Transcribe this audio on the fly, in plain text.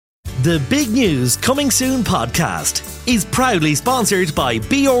The Big News Coming Soon podcast is proudly sponsored by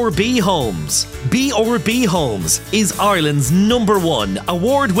B&B Homes. B&B Homes is Ireland's #1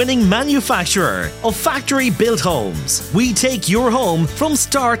 award-winning manufacturer of factory-built homes. We take your home from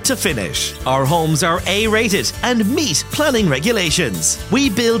start to finish. Our homes are A-rated and meet planning regulations. We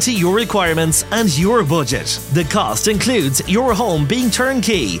build to your requirements and your budget. The cost includes your home being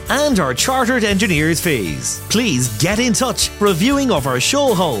turnkey and our chartered engineers' fees. Please get in touch for a viewing of our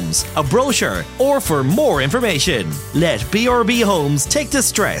show homes, a brochure, or for more information. Let B&B Homes take the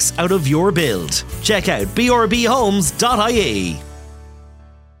stress out of your build. Check out brbhomes.ie.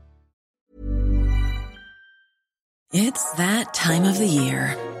 It's that time of the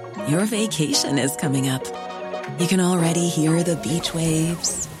year. Your vacation is coming up. You can already hear the beach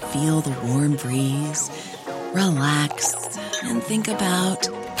waves, feel the warm breeze, relax, and think about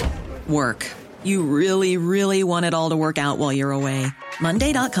work. You really, really want it all to work out while you're away.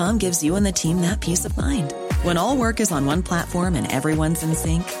 Monday.com gives you and the team that peace of mind. When all work is on one platform and everyone's in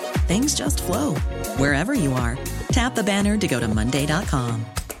sync, things just flow. Wherever you are, tap the banner to go to Monday.com.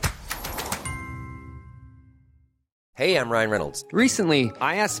 Hey, I'm Ryan Reynolds. Recently,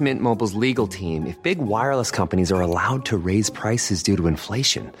 I asked Mint Mobile's legal team if big wireless companies are allowed to raise prices due to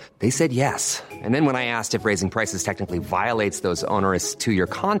inflation. They said yes. And then when I asked if raising prices technically violates those onerous 2-year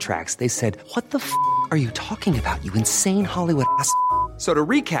contracts, they said, "What the f*** are you talking about, you insane Hollywood ass?" So to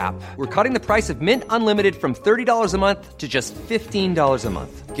recap, we're cutting the price of Mint Unlimited from $30 a month to just $15 a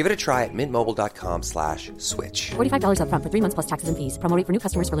month. Give it a try at mintmobile.com/switch. $45 up front for 3 months plus taxes and fees. Promo rate for new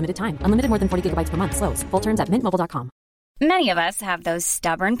customers for limited time. Unlimited more than 40 gigabytes per month. Slows full terms at mintmobile.com. Many of us have those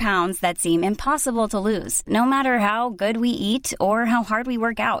stubborn pounds that seem impossible to lose, no matter how good we eat or how hard we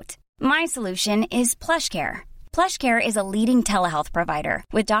work out. My solution is PlushCare. PlushCare is a leading telehealth provider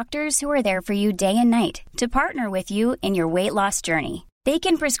with doctors who are there for you day and night to partner with you in your weight loss journey. They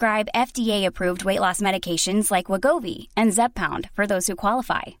can prescribe FDA-approved weight loss medications like Wegovy and Zepbound for those who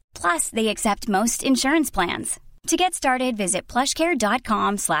qualify. Plus, they accept most insurance plans. To get started, visit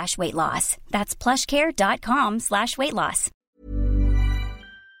plushcare.com/weightloss. That's plushcare.com/weightloss.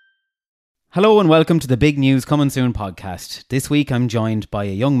 Hello and welcome to the Big News Coming Soon podcast. This week I'm joined by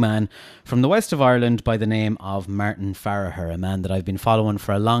a young man from the west of Ireland by the name of Martin Faragher, a man that I've been following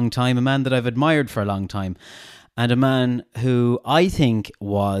for a long time, a man that I've admired for a long time, and a man who I think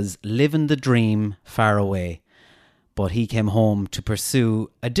was living the dream far away, but he came home to pursue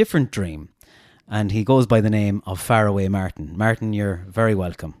a different dream. And he goes by the name of Faraway Martin. Martin, you're very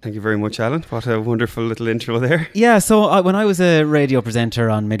welcome. Thank you very much, Alan. What a wonderful little intro there. Yeah, so when I was a radio presenter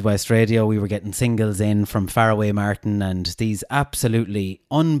on Midwest Radio, we were getting singles in from Faraway Martin and these absolutely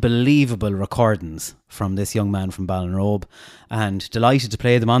unbelievable recordings from this young man from Ballinrobe, and delighted to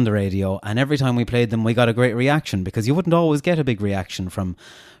play them on the radio. And every time we played them, we got a great reaction, because you wouldn't always get a big reaction from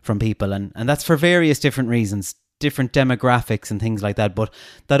people. And that's for various different reasons, different demographics and things like that. But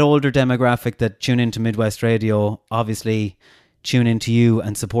that older demographic that tune into Midwest Radio obviously tune into you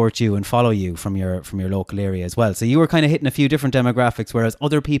and support you and follow you from your local area as well. So you were kind of hitting a few different demographics, whereas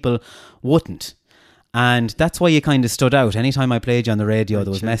other people wouldn't. And that's why you kind of stood out. Anytime I played you on the radio,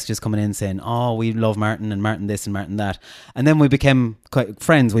 there was messages coming in saying, "Oh, we love Martin, and Martin this and Martin that." And then we became quite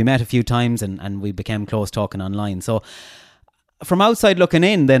friends. We met a few times and we became close talking online. So from outside looking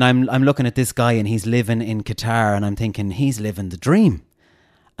in, then I'm looking at this guy and he's living in Qatar, and I'm thinking he's living the dream.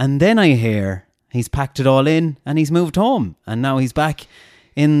 And then I hear he's packed it all in and he's moved home, and now he's back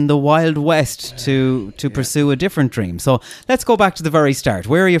in the Wild West to pursue a different dream. So let's go back to the very start.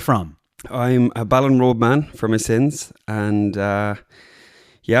 Where are you from? I'm a Ballinrobe man for my sins, and I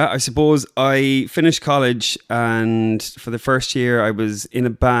suppose I finished college, and for the first year I was in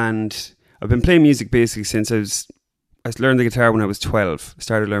a band. I've been playing music basically since I learned the guitar when I was 12. I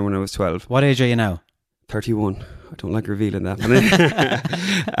started learning when I was 12. What age are you now? 31. I don't like revealing that.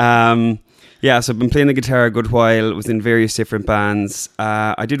 So I've been playing the guitar a good while, was in various different bands.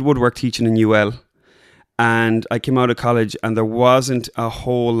 I did woodwork teaching in UL. And I came out of college and there wasn't a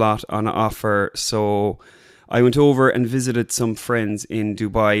whole lot on offer. So I went over and visited some friends in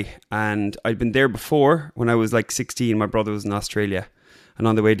Dubai. And I'd been there before when I was like 16. My brother was in Australia. And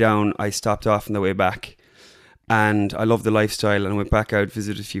on the way down, I stopped off on the way back. And I loved the lifestyle, and I went back out,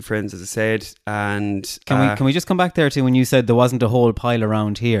 visited a few friends, as I said. And can we just come back there to when you said there wasn't a whole pile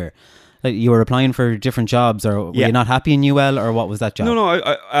around here? Like you were applying for different jobs, or were you not happy in UL, or what was that job? No,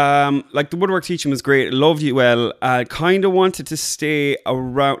 I like the woodwork teaching was great. I loved UL. I kind of wanted to stay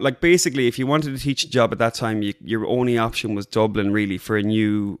around. Like basically, if you wanted to teach a job at that time, your only option was Dublin, really, for a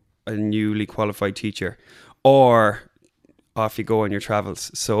newly qualified teacher, or off you go on your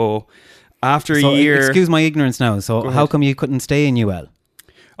travels. So after a year, excuse my ignorance now. So how come you couldn't stay in UL?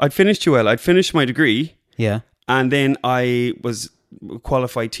 I'd finished UL. I'd finished my degree. Yeah. And then I was a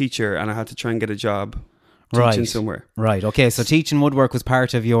qualified teacher and I had to try and get a job teaching somewhere. Right. Okay. So teaching woodwork was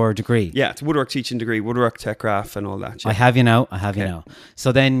part of your degree. Yeah, it's a woodwork teaching degree, woodwork tech graph and all that. Yeah. I have you now.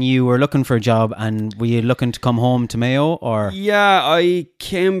 So then you were looking for a job, and were you looking to come home to Mayo, or? Yeah, I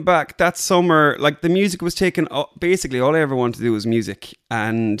came back that summer. Like, the music was taken. Basically, all I ever wanted to do was music,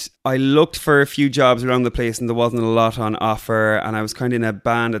 and I looked for a few jobs around the place, and there wasn't a lot on offer. And I was kind of in a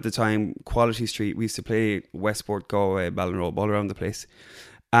band at the time, Quality Street. We used to play Westport, Galway, Ballinrobe, all around the place.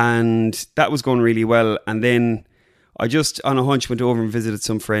 And that was going really well. And then I just, on a hunch, went over and visited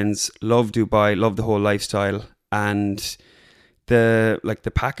some friends. Loved Dubai, loved the whole lifestyle. And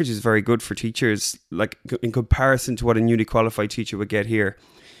the package is very good for teachers, like in comparison to what a newly qualified teacher would get here.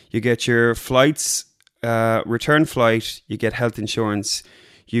 You get your flights, return flight, you get health insurance,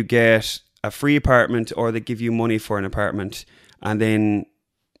 you get a free apartment, or they give you money for an apartment. And then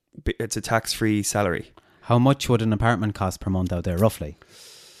it's a tax-free salary. How much would an apartment cost per month out there, roughly?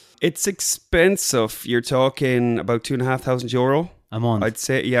 It's expensive. You're talking about €2,500 a month. I'd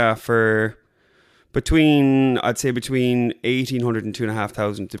say, yeah, for between 1,800 and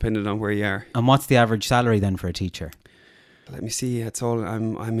 2,500, depending on where you are. And what's the average salary then for a teacher? Let me see. It's all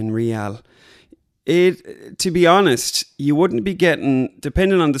I'm in Real. To be honest, you wouldn't be getting,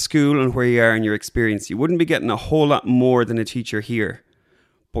 depending on the school and where you are and your experience, you wouldn't be getting a whole lot more than a teacher here.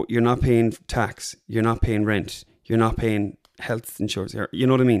 But you're not paying tax. You're not paying rent. You're not paying health insurance. You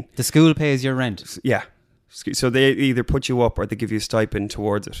know what I mean? The school pays your rent. Yeah. So they either put you up or they give you a stipend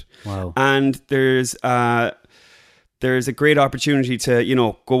towards it. Wow. And there's a great opportunity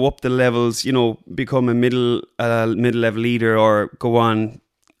to, go up the levels, become a middle level leader, or go on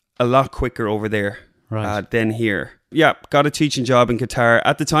a lot quicker over there than here. Yeah, got a teaching job in Qatar.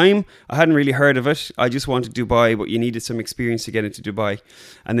 At the time, I hadn't really heard of it. I just wanted Dubai, but you needed some experience to get into Dubai.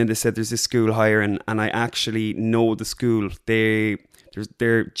 And then they said there's this school hiring, and I actually know the school. They're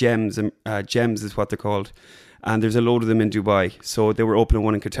Gems, Gems is what they're called. And there's a load of them in Dubai. So they were opening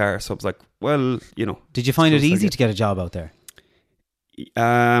one in Qatar. So I was like, well, Did you find it easy to get a job out there?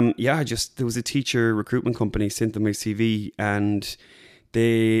 Yeah, there was a teacher recruitment company sent them my CV, and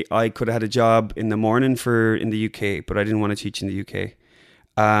I could have had a job in the morning in the UK, but I didn't want to teach in the UK.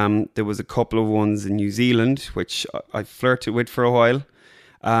 There was a couple of ones in New Zealand, which I flirted with for a while.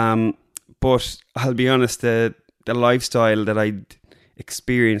 But I'll be honest, the lifestyle that I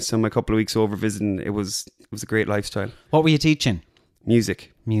experienced on my couple of weeks over visiting, it was a great lifestyle. What were you teaching?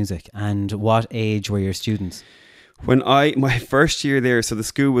 Music. And what age were your students? When my first year there, so the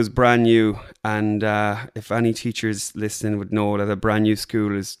school was brand new, and if any teachers listening would know that a brand new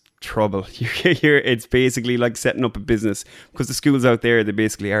school is trouble. It's basically like setting up a business, because the schools out there, they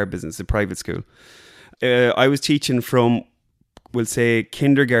basically are a business, a private school. I was teaching from, we'll say,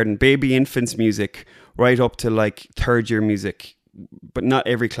 kindergarten, baby infants music, right up to like third year music, but not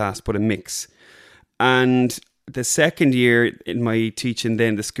every class, but a mix. And the second year in my teaching,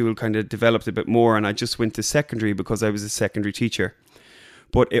 then the school kind of developed a bit more, and I just went to secondary because I was a secondary teacher.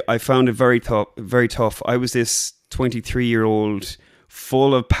 But I found it very tough. I was this 23-year-old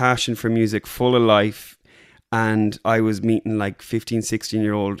full of passion for music, full of life, and I was meeting like 15,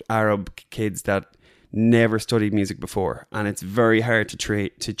 16-year-old Arab kids that never studied music before, and it's very hard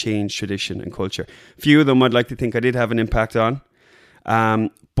to change tradition and culture. Few of them I'd like to think I did have an impact on.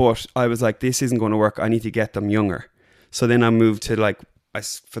 But I was like, this isn't going to work. I need to get them younger. So then I moved to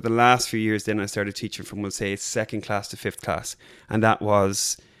for the last few years, then I started teaching from, we'll say, second class to fifth class. And that,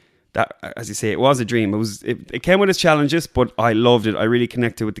 as you say, it was a dream. It came with its challenges, but I loved it. I really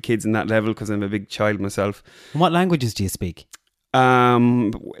connected with the kids in that level because I'm a big child myself. And what languages do you speak?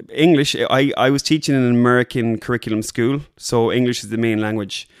 English. I was teaching in an American curriculum school, so English is the main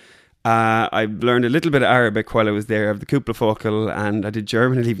language. I learned a little bit of Arabic while I was there. I have the Kupla Focal, and I did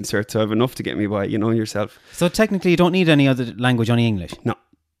German at Leaving Cert, so I have enough to get me by, yourself. So technically you don't need any other language, only English? No.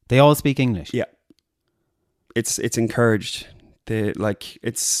 They all speak English? Yeah. It's encouraged. A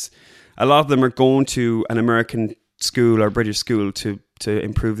lot of them are going to an American school or British school to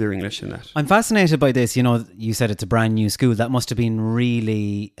improve their English in that. I'm fascinated by this. You said it's a brand new school. That must have been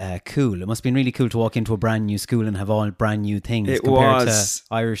really cool. It must have been really cool to walk into a brand new school and have all brand new things compared to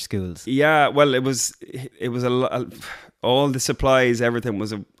Irish schools. Yeah, well, it was all the supplies, everything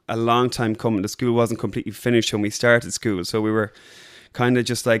was a long time coming. The school wasn't completely finished when we started school, so we were kind of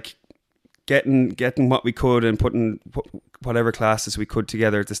just like getting what we could and putting whatever classes we could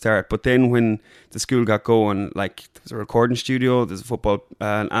together at the start. But then when the school got going, like, there's a recording studio, there's a football,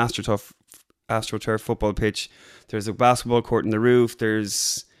 an AstroTurf football pitch, there's a basketball court in the roof,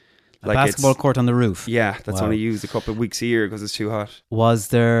 there's A basketball court on the roof? Yeah, that's only used a couple of weeks a year because it's too hot. Was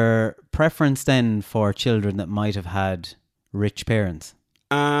there preference then for children that might have had rich parents?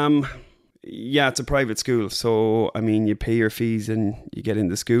 Yeah, it's a private school, so I mean, you pay your fees and you get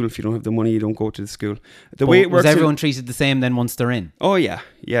into school. If you don't have the money, you don't go to the school. Way it works, was everyone treated the same then once they're in? Oh yeah.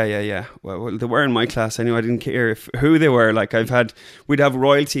 Well, they were in my class anyway. I didn't care who they were. Like we'd have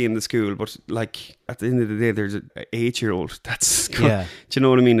royalty in the school, but like at the end of the day, there's an 8-year-old. That's do you know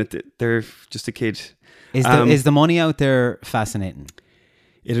what I mean? They're just a kid. Is the money out there fascinating?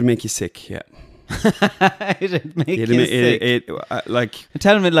 It'll make you sick. Yeah. It'd make you sick.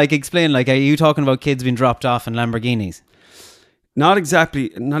 Tell me, like, explain, like, are you talking about kids being dropped off in Lamborghinis? Not exactly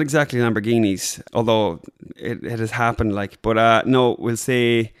Lamborghinis, although it has happened, like, but no, we'll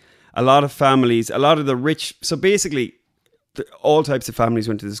say a lot of families, a lot of the rich, so basically all types of families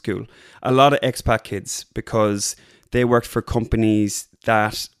went to the school. A lot of expat kids, because they worked for companies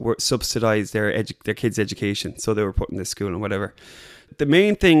that were subsidized their kids' education, so they were put in this school and whatever. The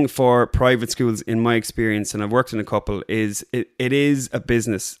main thing for private schools, in my experience, and I've worked in a couple, is it is a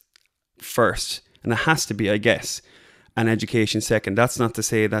business first, and it has to be, I guess, and education second. That's not to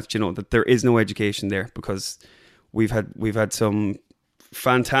say that, you know, that there is no education there, because we've had some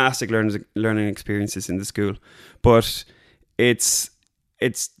fantastic learning experiences in the school, but it's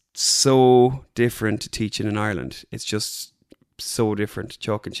so different to teaching in Ireland. It's just so different.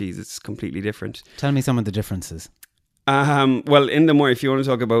 Chalk and cheese, it's completely different. Tell me some of the differences. Well, in the more, if you want to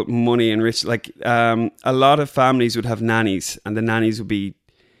talk about money and rich, like a lot of families would have nannies, and the nannies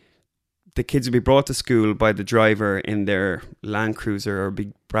the kids would be brought to school by the driver in their Land Cruiser or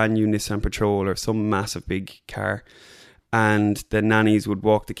big brand new Nissan Patrol or some massive big car, and the nannies would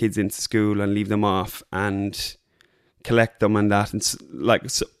walk the kids into school and leave them off and collect them and that. And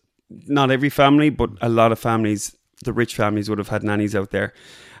so, not every family, but a lot of families, the rich families, would have had nannies out there.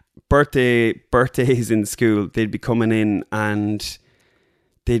 Birthdays in school, they'd be coming in and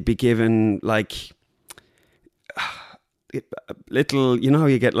they'd be given like little, you know how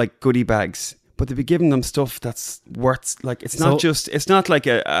you get like goodie bags, but they'd be giving them stuff that's worth, like, it's not like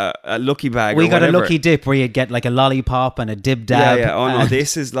a lucky bag. We got whatever. A lucky dip where you'd get like a lollipop and a dib dab. Yeah. Oh no,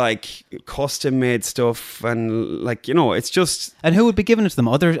 this is like custom made stuff, and like, you know, it's just. And who would be giving it to them?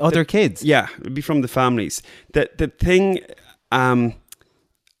 Other kids? Yeah, it'd be from the families. The thing,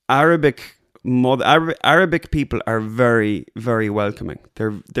 Arabic people are very, very welcoming.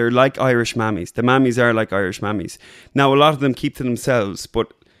 They're like Irish mammies. The mammies are like Irish mammies. Now, a lot of them keep to themselves,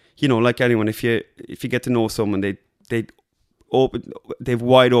 but you know, like anyone, if you get to know someone, they've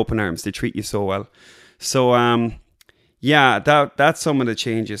wide open arms. They treat you so well. So yeah, that's some of the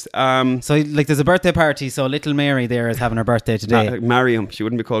changes. So like, there's a birthday party. So little Mary there is having her birthday today. Mariam, she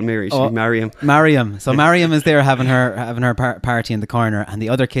wouldn't be called Mary. She'd be Mariam. Mariam. So Mariam is there having her party in the corner, and the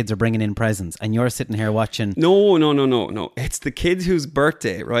other kids are bringing in presents, and you're sitting here watching. No. It's the kid whose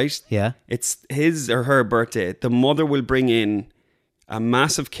birthday, right? Yeah. It's his or her birthday. The mother will bring in a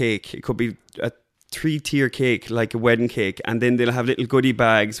massive cake. It could be a 3-tier cake, like a wedding cake, and then they'll have little goodie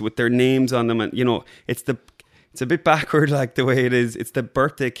bags with their names on them, and you know, it's a bit backward, like the way it is. It's the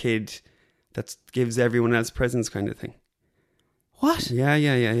birthday kid that gives everyone else presents, kind of thing. What?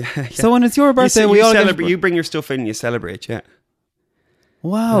 Yeah. So when it's your birthday, we all celebrate. You bring your stuff in, you celebrate. Yeah.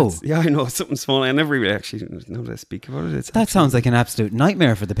 Wow. I know, it's something small. I never really actually know that I speak about it. That sounds like an absolute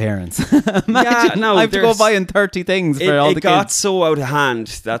nightmare for the parents. Imagine, I have to go buying 30 things for all the kids. It got so out of hand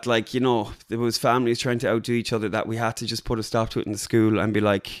that, like, you know, there was families trying to outdo each other that we had to just put a stop to it in the school and be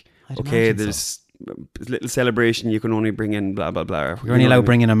like, okay, there's a little celebration, you can only bring in blah blah blah. You're only allowed to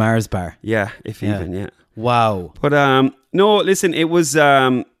bring in a Mars bar. Yeah, even, yeah. Wow. But no, listen, it was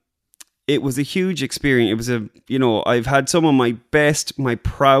a huge experience. It was I've had some of my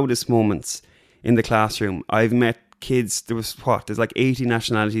proudest moments in the classroom. I've met kids. There's like 80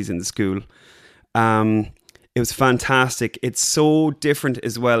 nationalities in the school. It was fantastic. It's so different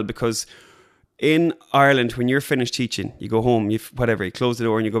as well, because in Ireland, when you're finished teaching, you go home, you close the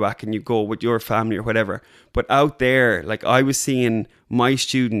door and you go back and you go with your family or whatever. But out there, like, I was seeing my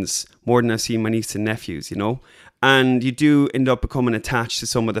students more than I've seen my nieces and nephews, you know. And you do end up becoming attached to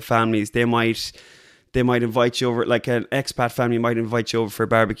some of the families. They might invite you over, like an expat family might invite you over for a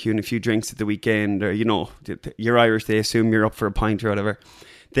barbecue and a few drinks at the weekend, or, you know, you're Irish, they assume you're up for a pint or whatever.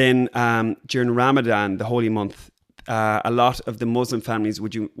 Then during Ramadan, the holy month, a lot of the Muslim families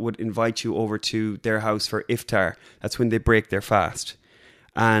would invite you over to their house for iftar. That's when they break their fast.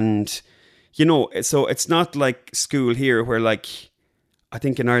 And, you know, so it's not like school here where, like, I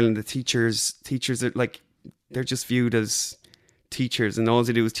think in Ireland the teachers are like, they're just viewed as teachers and all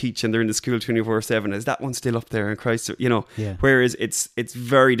they do is teach and they're in the school 24/7. Is that one still up there in Christ? You know, Yeah. Whereas it's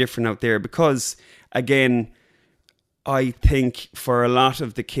very different out there because, again, I think for a lot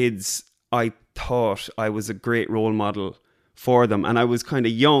of the kids, I thought I was a great role model for them. And I was kind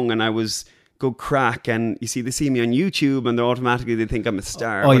of young and I was good crack. And you see, they see me on YouTube and they think I'm a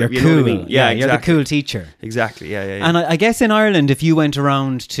star. Oh, you're cool. You know what I mean? Yeah, exactly. you're the cool teacher. Exactly. Yeah. And I guess in Ireland, if you went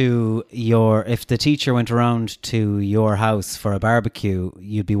around if the teacher went around to your house for a barbecue,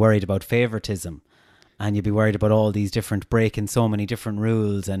 you'd be worried about favoritism. And you'd be worried about all these breaking so many different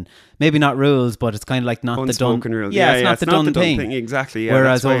rules, and maybe not rules, but it's kind of like not unspoken the done rules. Yeah, it's not the done thing. Exactly. Yeah,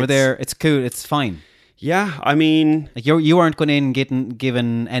 whereas over there, it's cool. It's fine. Yeah, I mean, like you weren't going in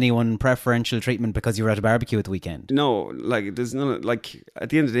given anyone preferential treatment because you were at a barbecue at the weekend. No, like there's none. Like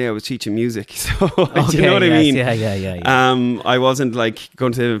at the end of the day, I was teaching music, so Okay, do you know what I mean? Yeah. I wasn't like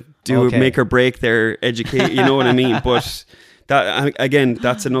going to make or break their educate. You know what I mean? But that again,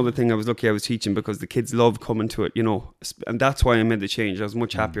 that's another thing. I was lucky I was teaching because the kids love coming to it. You know, and that's why I made the change. I was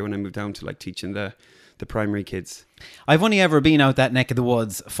much happier when I moved down to like teaching the primary kids. I've only ever been out that neck of the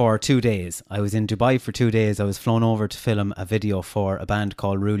woods for 2 days. I was in Dubai for 2 days. I was flown over to film a video for a band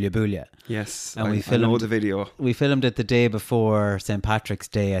called Rulia Boolia. Yes, and I know the video. We filmed it the day before St. Patrick's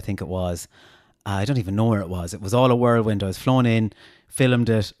Day, I think it was. I don't even know where it was. It was all a whirlwind. I was flown in, filmed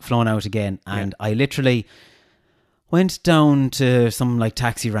it, flown out again, and I literally went down to some like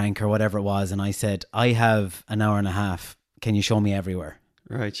taxi rank or whatever it was, and I said, I have an hour and a half. Can you show me everywhere?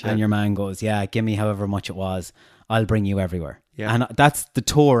 Right, yeah. And your man goes, yeah, give me however much it was. I'll bring you everywhere. Yeah. And that's the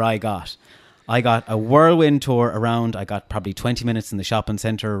tour I got. I got a whirlwind tour around. I got probably 20 minutes in the shopping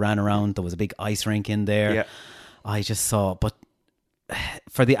centre, ran around. There was a big ice rink in there. Yeah. I just saw, but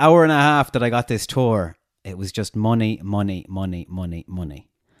for the hour and a half that I got this tour, it was just money.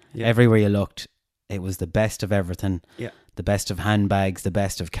 Yeah. Everywhere you looked, it was the best of everything. Yeah. The best of handbags, the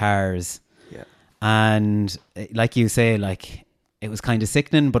best of cars. Yeah. And like you say, like, it was kind of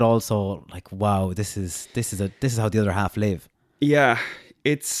sickening, but also like, wow, this is how the other half live. Yeah,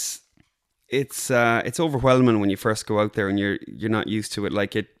 it's overwhelming when you first go out there and you're not used to it.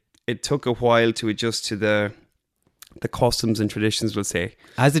 Like it took a while to adjust to the customs and traditions, we'll say.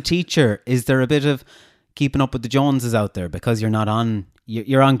 As a teacher, is there a bit of keeping up with the Joneses out there because you're on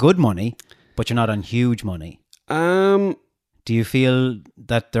good money, but you're not on huge money? Do you feel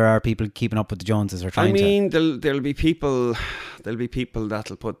that there are people keeping up with the Joneses or trying to? I mean, there'll be people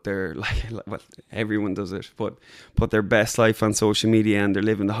that'll put their well, everyone does it, but put their best life on social media and they're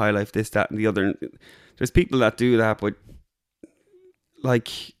living the high life, this, that, and the other. There's people that do that, but like,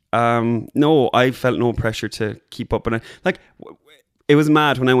 no, I felt no pressure to keep up, and it was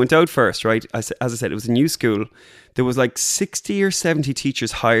mad when I went out first, right? As I said, it was a new school. There was like 60 or 70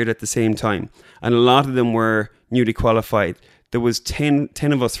 teachers hired at the same time, and a lot of them were newly qualified. There was 10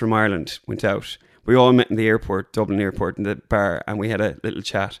 of us from Ireland went out. We all met in the airport, Dublin airport, in the bar, and we had a little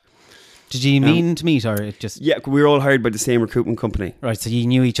chat. Did you mean to meet, or it just? Yeah, we were all hired by the same recruitment company. Right, so you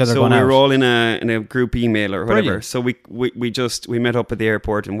knew each other. So going we out. were all in a group email or whatever. Brilliant. So we met up at the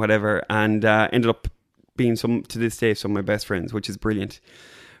airport and whatever, and ended up being to this day some of my best friends, which is brilliant.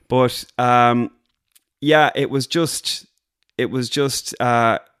 But yeah, it was just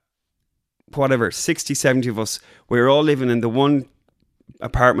whatever, 60, 70 of us. We were all living in the one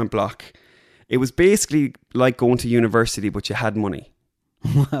apartment block. It was basically like going to university, but you had money.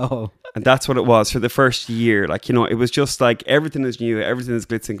 Wow. And that's what it was for the first year. Like, you know, it was just like everything is new, everything is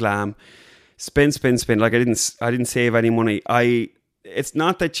glitz and glam. Spin. Like I didn't save any money. It's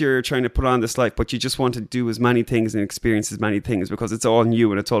not that you're trying to put on this life, but you just want to do as many things and experience as many things because it's all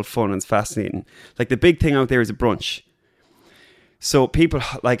new and it's all fun and it's fascinating. Like the big thing out there is a brunch. So people,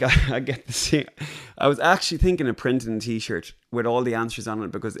 like, I get to see, I was actually thinking of printing a t-shirt with all the answers on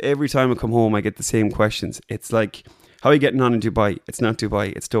it because every time I come home, I get the same questions. It's like, how are you getting on in Dubai? It's not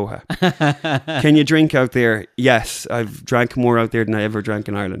Dubai, it's Doha. Can you drink out there? Yes, I've drank more out there than I ever drank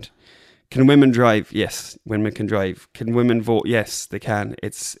in Ireland. Can women drive? Yes, women can drive. Can women vote? Yes, they can.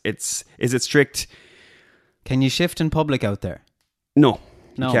 Is it strict? Can you shift in public out there? No.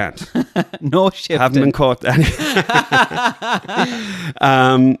 You can't. No shifting. Haven't been caught.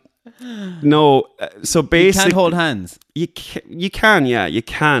 No. So basically, you can't hold hands. You can, yeah, you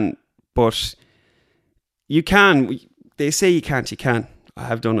can. But you can. They say you can't. You can. I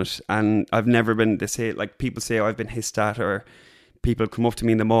have done it, and I've never been. They say, like, people say, oh, I've been hissed at, or people come up to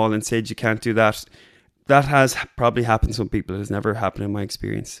me in the mall and said you can't do that. That has probably happened to some people. It has never happened in my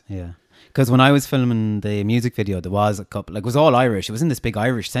experience. Yeah. Because when I was filming the music video, there was a couple, like, it was all Irish. It was in this big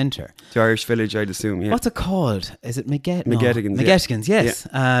Irish centre. The Irish Village, I'd assume, yeah. What's it called? Is it McGettigans, Yes.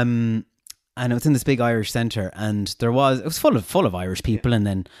 Yeah. and it was in this big Irish centre, and it was full of Irish people,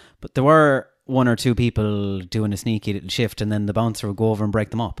 but there were one or two people doing a sneaky little shift, and then the bouncer would go over and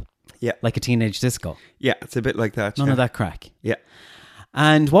break them up. Yeah. Like a teenage disco. Yeah, it's a bit like that. None of that crack. Yeah.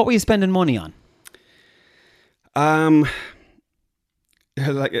 And what were you spending money on?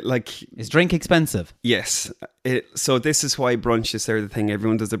 Like is drink expensive? Yes. So this is why brunches are the thing.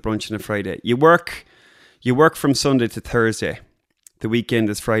 Everyone does a brunch on a Friday. You work from Sunday to Thursday. The weekend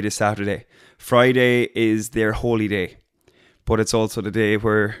is Friday, Saturday. Friday is their holy day, but it's also the day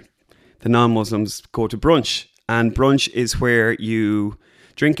where the non-Muslims go to brunch. And brunch is where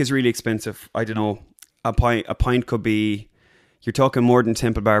drink is really expensive. I don't know. A pint could be, you're talking more than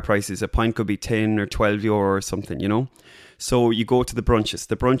Temple Bar prices. A pint could be 10 or 12 euro or something, you know. So you go to the brunches.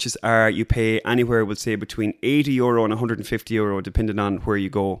 The brunches are, you pay anywhere, we'll say between 80 euro and 150 euro, depending on where you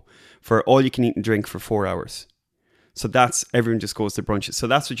go, for all you can eat and drink for 4 hours. So everyone just goes to brunches. So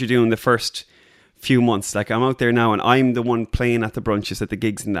that's what you're doing the first few months. Like, I'm out there now and I'm the one playing at the brunches, at the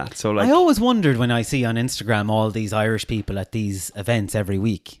gigs and that. So like, I always wondered when I see on Instagram all these Irish people at these events every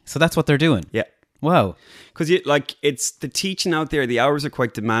week. So that's what they're doing. Yeah. Wow. Because it's the teaching out there. The hours are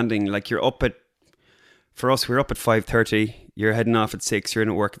quite demanding. Like, for us, we're up at 5:30. You're heading off at 6. You're in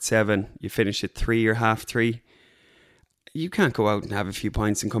at work at 7. You finish at 3 or half 3. You can't go out and have a few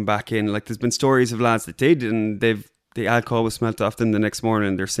pints and come back in. Like, there's been stories of lads that did, and the alcohol was smelt off them the next morning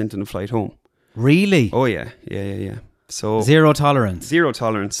and they're sent on a flight home. Really? Oh yeah. So zero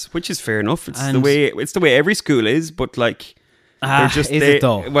tolerance, which is fair enough. It's the way every school is, but like, it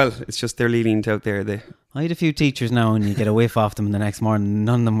though? Well, it's just they're lenient out there. I had a few teachers now, and you get a whiff off them the next morning.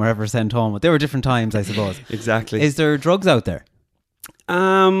 None of them were ever sent home, but they were different times, I suppose. Exactly. Is there drugs out there?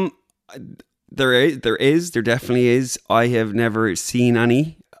 There definitely is. I have never seen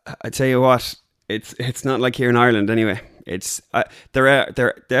any. I tell you what, it's not like here in Ireland anyway. It's there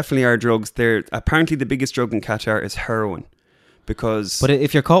definitely are drugs there. Apparently, the biggest drug in Qatar is heroin, because. But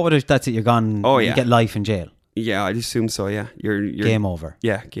if you're caught with it, that's it. You're gone. Oh yeah. You get life in jail. Yeah, I assume so. Yeah, you're game over.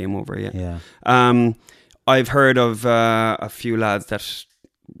 Yeah, game over. Yeah. I've heard of a few lads that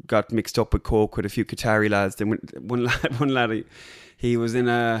got mixed up with coke with a few Qatari lads. Then one lad, he was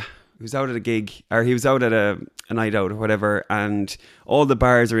out at a gig, or he was out at a night out or whatever, and all the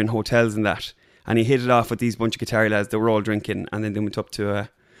bars are in hotels and that. And he hit it off with these bunch of Qatari lads. They were all drinking, and then they went up to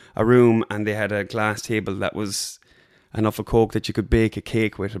a room, and they had a glass table that was enough of coke that you could bake a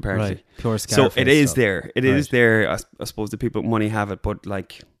cake with, apparently. Right. Pure Scarface. So it is stuff. there. It is there. I suppose the people with money have it, but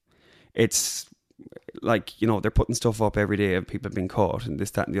like, it's like, you know, they're putting stuff up every day of people being caught and this,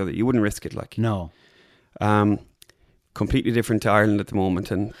 that, and the other. You wouldn't risk it, like. No. Completely different to Ireland at the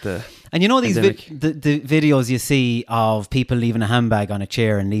moment, and you know these the videos you see of people leaving a handbag on a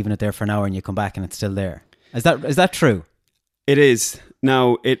chair and leaving it there for an hour, and you come back and it's still there. Is that true? It is.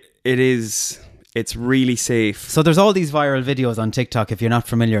 Now it is. It's really safe. So there's all these viral videos on TikTok, if you're not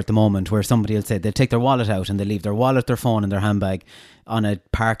familiar at the moment, where somebody will say they'll take their wallet out and they leave their wallet, their phone and their handbag on a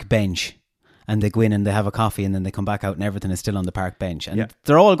park bench, and they go in and they have a coffee, and then they come back out and everything is still on the park bench. And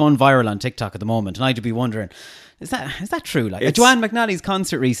they're all going viral on TikTok at the moment, and I'd be wondering, is that true? Like Joanne McNally's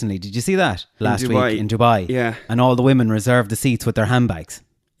concert recently, did you see that last week in Dubai? Yeah. And all the women reserved the seats with their handbags.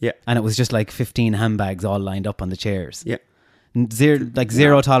 Yeah. And it was just like 15 handbags all lined up on the chairs. Yeah.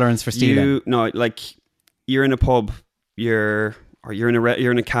 Zero tolerance for stealing. You're in a pub, you're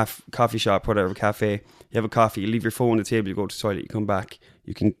in a coffee shop, whatever, cafe. You have a coffee, you leave your phone on the table, you go to the toilet, you come back.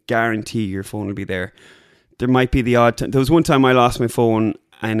 You can guarantee your phone will be there. There might be the odd time. There was one time I lost my phone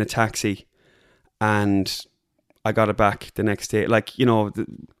in a taxi, and I got it back the next day. Like, you know,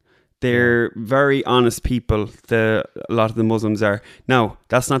 they're very honest people. A lot of the Muslims are. Now,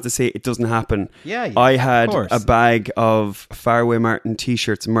 that's not to say it doesn't happen. Yeah, I had a bag of Faraway Martin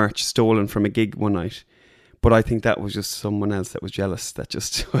t-shirts merch stolen from a gig one night. But I think that was just someone else that was jealous. That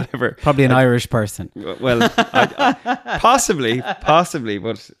just, whatever. Probably an Irish person. Well, possibly.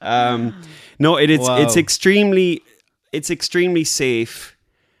 But no, it is. Wow. It's extremely safe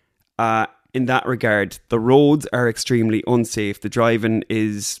in that regard. The roads are extremely unsafe. The driving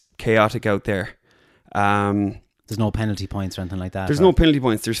is chaotic out there. There's no penalty points or anything like that. There's no penalty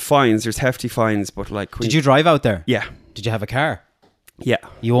points. There's fines. There's hefty fines. But like, did you drive out there? Yeah. Did you have a car? Yeah.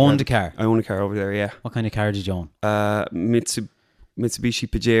 You owned a car? I own a car over there, yeah. What kind of car did you own? Mitsubishi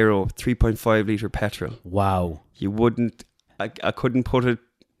Pajero, 3.5 litre petrol. Wow. You wouldn't... I couldn't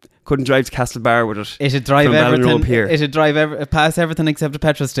drive to Castlebar with it. It'd drive everything. Here. It'd drive past everything except a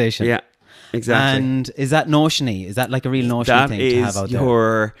petrol station. Yeah, exactly. And is that notiony? Is that like a real notiony thing to have out there? That is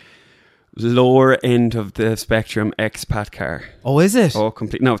your lower end of the spectrum expat car. Oh, is it? Oh,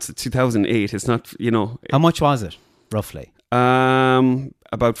 complete. No, it's a 2008. It's not, you know... How much was it, roughly?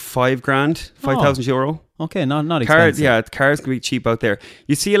 About €5,000, €5,000. Okay, not Cars, expensive. yeah, cars can be cheap out there.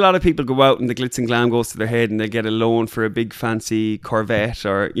 You see a lot of people go out and the glitz and glam goes to their head and they get a loan for a big fancy Corvette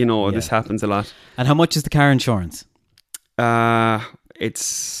or, this happens a lot. And how much is the car insurance?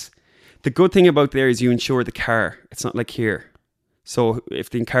 It's the good thing about there is you insure the car. It's not like here. So if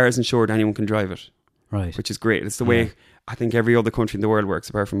the car is insured, anyone can drive it. Right. Which is great. It's the way I think every other country in the world works,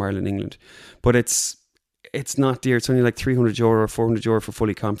 apart from Ireland and England. But it's not dear. It's only like €300 or €400 for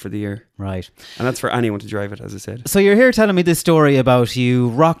fully comp for the year. Right. And that's for anyone to drive it, as I said. So you're here telling me this story about you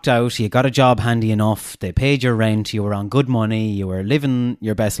rocked out, you got a job handy enough, they paid your rent, you were on good money, you were living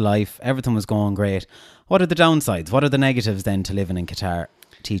your best life, everything was going great. What are the downsides? What are the negatives then to living in Qatar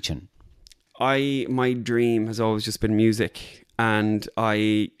teaching? My dream has always just been music, and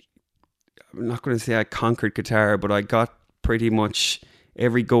I'm not going to say I conquered Qatar, but I got pretty much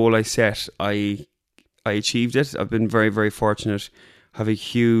every goal I set. I achieved it. I've been very, very fortunate. Have a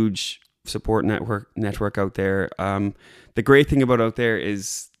huge support network out there. The great thing about out there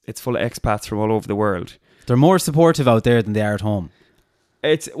is it's full of expats from all over the world. They're more supportive out there than they are at home.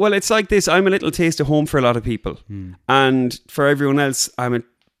 It's like this. I'm a little taste of home for a lot of people, and for everyone else,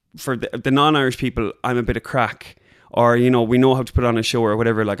 for the non-Irish people, I'm a bit of crack. Or, we know how to put on a show or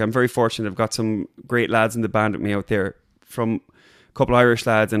whatever. Like, I'm very fortunate. I've got some great lads in the band with me out there, from a couple of Irish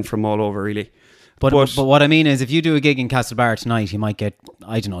lads and from all over, really. But what I mean is, if you do a gig in Castlebar tonight, you might get,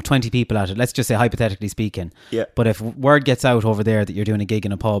 20 people at it. Let's just say, hypothetically speaking. Yeah. But if word gets out over there that you're doing a gig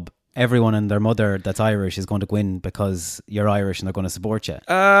in a pub, everyone and their mother that's Irish is going to go in because you're Irish and they're going to support you.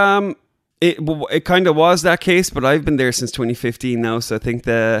 It kind of was that case, but I've been there since 2015 now, so I think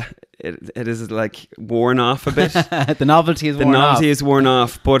it is like worn off a bit. The novelty is worn off. The novelty is worn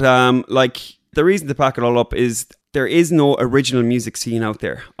off, but the reason to pack it all up is there is no original music scene out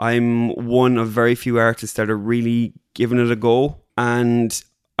there. I'm one of very few artists that are really giving it a go, and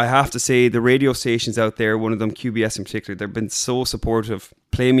I have to say the radio stations out there, one of them, QBS in particular, they've been so supportive,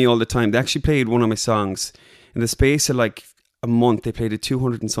 play me all the time. They actually played one of my songs in the space of like a month. They played it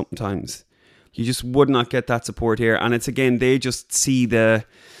 200 and something times. You just would not get that support here. And it's, again, they just see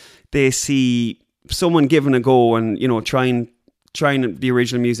someone giving a go and, trying the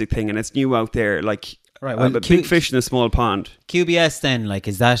original music thing, and it's new out there. Like, right, well, a big fish in a small pond. QBS then,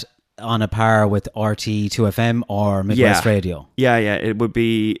 is that on a par with RT2FM or Midwest Radio? Yeah. It would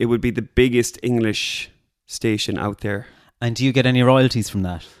be the biggest English station out there. And do you get any royalties from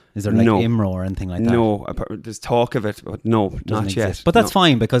that? Is there IMRO or anything like that? No, there's talk of it, but no, not yet. But that's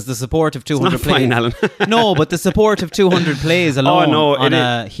fine, because the support of 200 it's not plays. Fine, Alan. No, but the support of 200 plays alone on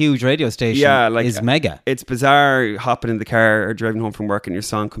a huge radio station is mega. It's bizarre hopping in the car or driving home from work and your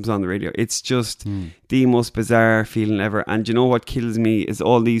song comes on the radio. It's just the most bizarre feeling ever. And you know what kills me is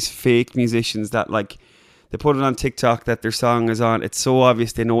all these fake musicians that they put it on TikTok that their song is on. It's so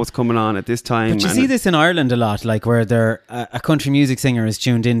obvious they know what's coming on at this time. But you see this in Ireland a lot, where a country music singer is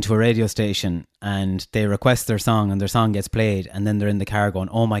tuned into a radio station and they request their song and their song gets played, and then they're in the car going,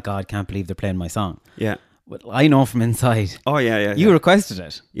 "Oh my God, can't believe they're playing my song." Yeah. Well, I know from inside. Oh yeah. You requested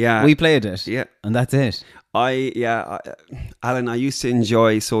it. Yeah. We played it. Yeah. And that's it. Alan, I used to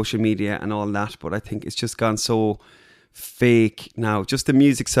enjoy social media and all that, but I think it's just gone so fake now. Just the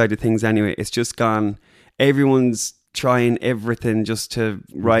music side of things anyway. It's just gone... Everyone's trying everything just to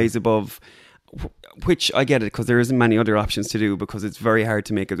rise above, which I get it, because there isn't many other options to do, because it's very hard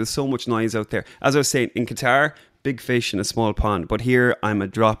to make it. There's so much noise out there. As I was saying, in Qatar, big fish in a small pond, but here I'm a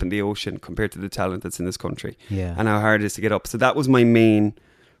drop in the ocean compared to the talent that's in this country, and how hard it is to get up. So that was my main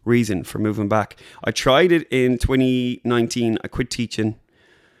reason for moving back. I tried it in 2019. I quit teaching,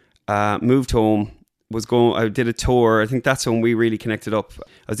 moved home. I did a tour. I think that's when we really connected up.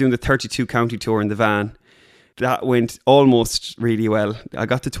 I was doing the 32 county tour in the van. That went almost really well. I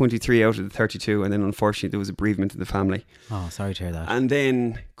got to 23 out of the 32, and then unfortunately there was a bereavement in the family. Oh, sorry to hear that. And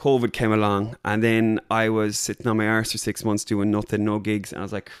then COVID came along, and then I was sitting on my arse for 6 months doing nothing, no gigs, and I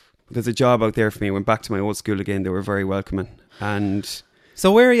was like, there's a job out there for me. I went back to my old school again. They were very welcoming. And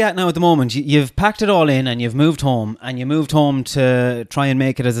so where are you at now at the moment? You've packed it all in and you've moved home, to try and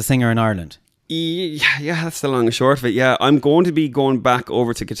make it as a singer in Ireland. Yeah, that's the long and short of it. Yeah, I'm going to be going back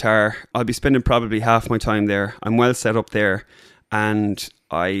over to Qatar. I'll be spending probably half my time there. I'm well set up there, and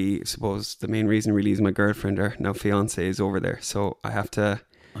I suppose the main reason really is my girlfriend, or now fiance, is over there. So I have to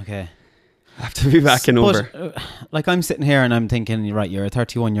be back and over. I'm sitting here and I'm thinking, right, you're a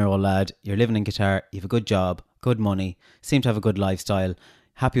 31-year-old lad, you're living in Qatar, you have a good job, good money, seem to have a good lifestyle,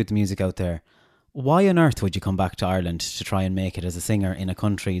 happy with the music out there. Why on earth would you come back to Ireland to try and make it as a singer in a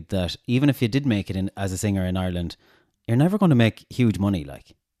country that, even if you did make it as a singer in Ireland, you're never going to make huge money?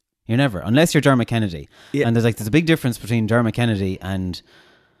 You're You're never, unless you're Dermot Kennedy. Yeah. And there's a big difference between Dermot Kennedy and,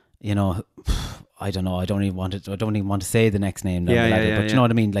 you know, I don't know. I don't even want to say the next name. Now, but you know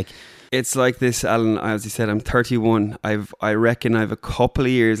what I mean? Like, it's like this, Alan. As you said, I'm 31. I reckon I've a couple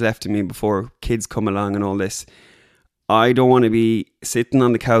of years left of me before kids come along and all this. I don't want to be sitting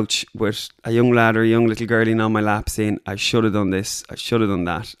on the couch with a young lad or a young little girl on my lap saying, I should have done this, I should have done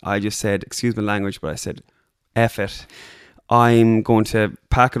that. I just said, excuse my language, but I said, F it. I'm going to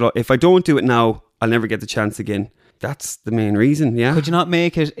pack it up. If I don't do it now, I'll never get the chance again. That's the main reason, yeah. Could you not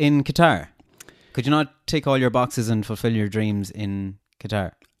make it in Qatar? Could you not tick all your boxes and fulfill your dreams in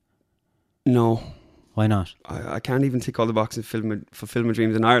Qatar? No. Why not? I can't even tick all the boxes and fulfill my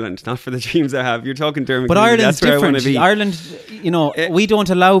dreams in Ireland. Not for the dreams I have. You're talking Dermot. But Kennedy, Ireland's that's where different. I want to be. Ireland, you know, we don't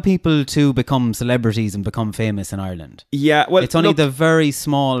allow people to become celebrities and become famous in Ireland. Yeah, well, it's only the very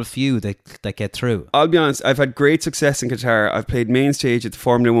small few that get through. I'll be honest. I've had great success in Qatar. I've played main stage at the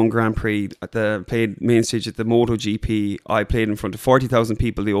Formula 1 Grand Prix. Played main stage at the MotoGP. I played in front of 40,000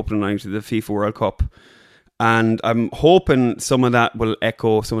 people the opening night of the FIFA World Cup. And I'm hoping some of that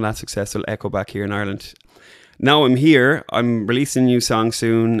success will echo back here in Ireland. Now I'm here, I'm releasing a new song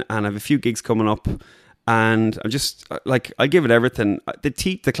soon and I have a few gigs coming up and I'm just like, I give it everything.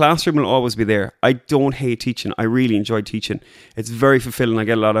 The classroom will always be there. I don't hate teaching. I really enjoy teaching. It's very fulfilling. I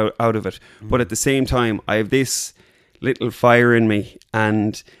get a lot out of it. But at the same time, I have this little fire in me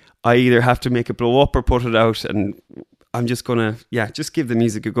and I either have to make it blow up or put it out, and I'm just gonna, just give the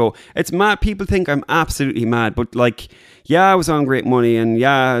music a go. It's mad. People think I'm absolutely mad, but like, I was on great money, and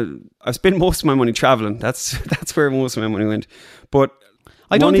I spent most of my money traveling. That's where most of my money went. But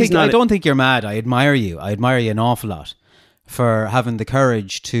I don't think you're mad. I admire you. I admire you an awful lot for having the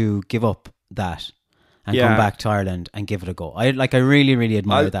courage to give up that and come back to Ireland and give it a go. I really, really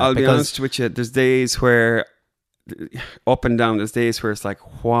admire that. I'll be honest with you. There's days where up and down. There's days where it's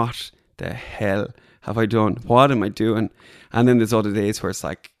like, what the hell have I done? What am I doing? And then there's other days where it's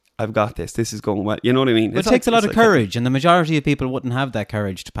like, I've got this. This is going well. You know what I mean? It takes a lot of courage, and the majority of people wouldn't have that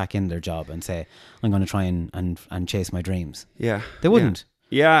courage to pack in their job and say, I'm going to try and chase my dreams. Yeah. They wouldn't.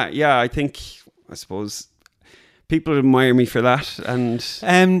 Yeah. I suppose people admire me for that.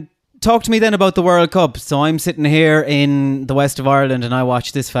 And talk to me then about the World Cup. So I'm sitting here in the west of Ireland and I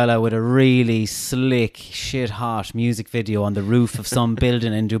watch this fella with a really slick, shit-hot music video on the roof of some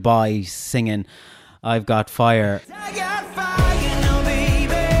building in Dubai singing, I've got fire. I got fire now,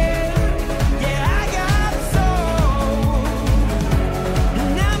 baby. Yeah, I got soul.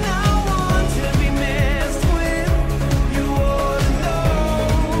 And I'm not one to be messed with. You ought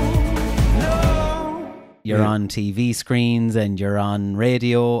to know. You're on TV screens and you're on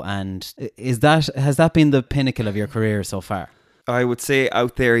radio, and has that been the pinnacle of your career so far? I would say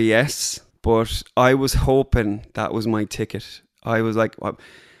out there, yes. But I was hoping that was my ticket. I was like...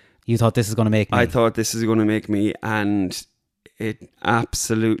 You thought this is going to make me? I thought this is going to make me, and it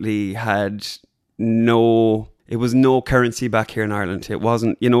absolutely had it was no currency back here in Ireland. It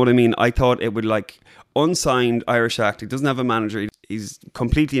wasn't, you know what I mean? I thought it would, like, unsigned Irish act. He doesn't have a manager. He's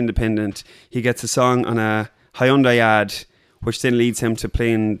completely independent. He gets a song on a Hyundai ad, which then leads him to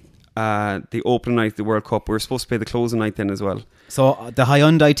playing the opening night of the World Cup. We were supposed to play the closing night then as well. So the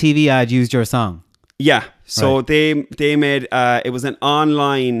Hyundai TV ad used your song? Yeah, so right. they made it was an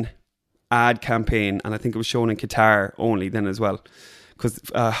online ad campaign, and I think it was shown in Qatar only then as well, because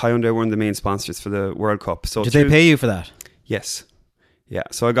Hyundai were one of the main sponsors for the World Cup. So did they pay you for that? Yes, yeah.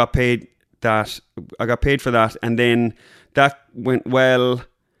 So I got paid for that, and then that went well,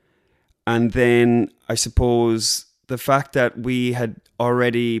 and then I suppose the fact that we had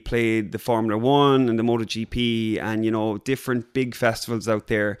already played the Formula 1 and the MotoGP and different big festivals out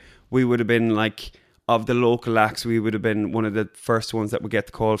there, we would have been like, of the local acts, we would have been one of the first ones that would get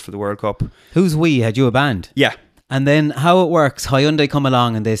the call for the World Cup. Who's we? Had you a band? Yeah. And then how it works, Hyundai come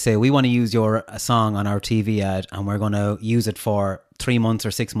along and they say, we want to use your song on our TV ad and we're going to use it for 3 months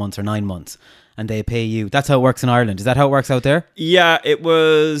or 6 months or 9 months. And they pay you. That's how it works in Ireland. Is that how it works out there? Yeah, it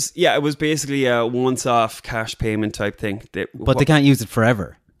was basically a once-off cash payment type thing. But they can't use it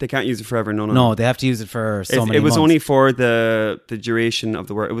forever. They can't use it forever, no. No, they have to use it for so many months. It was only for the duration of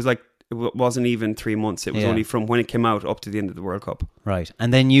the World. It was like, it wasn't even 3 months. It was only from when it came out up to the end of the World Cup. Right.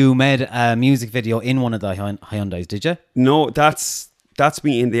 And then you made a music video in one of the Hyundais, did you? No, that's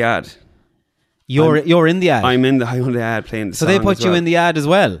me in the ad. You're in the ad? I'm in the Hyundai ad playing the song. So they put you in the ad as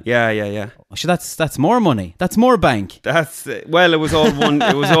well? Yeah. So that's more money. That's more bank. It was all one.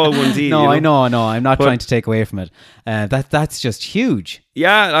 It was all one deal. No, you know? I know. I'm not trying to take away from it. That's just huge.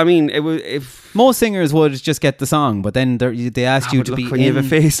 Yeah, I mean, it was. Most singers would just get the song, but then they asked you to be when you have a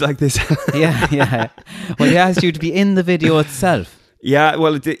face like this. yeah. Well, they asked you to be in the video itself. Yeah,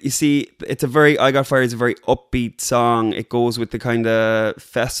 well, you see, it's a very, I Got Fired is a very upbeat song. It goes with the kind of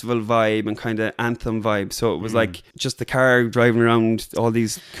festival vibe and kind of anthem vibe. So it was like just the car driving around all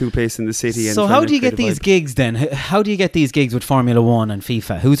these coupes in the city. And So how do you get these gigs then? How do you get these gigs with Formula One and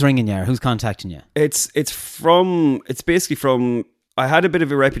FIFA? Who's ringing you? Who's contacting you? It's basically from, I had a bit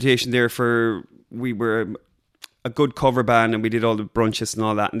of a reputation there for, we were a good cover band and we did all the brunches and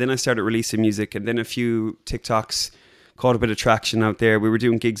all that. And then I started releasing music, and then a few TikToks caught a bit of traction out there. We were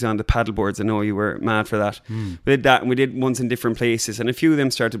doing gigs on the paddleboards. I know you were mad for that. We did that, and we did ones in different places, and a few of them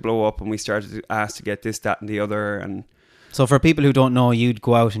started to blow up, and we started to ask to get this, that and the other. And So for people who don't know, you'd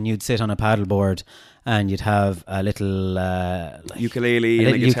go out and you'd sit on a paddleboard and you'd have a little ukulele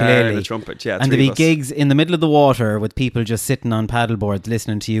and a guitar and a trumpet. Yeah, and there'd be gigs in the middle of the water with people just sitting on paddleboards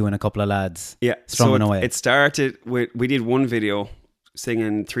listening to you and a couple of lads strumming away. It started with, we did one video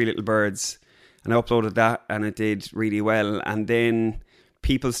singing Three Little Birds, and I uploaded that, and it did really well. And then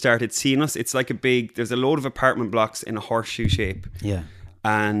people started seeing us. It's like there's a load of apartment blocks in a horseshoe shape. Yeah.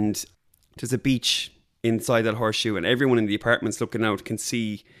 And there's a beach inside that horseshoe, and everyone in the apartments looking out can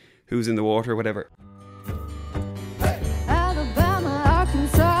see who's in the water or whatever. Alabama,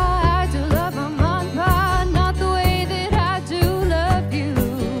 Arkansas, I do love them on par, not the way that I do love you.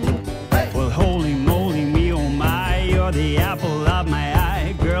 Well, holy moly, me oh my, you're the apple of my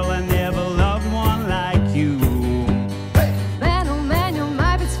eye. Girl, I never loved one like you. Man, oh man, you're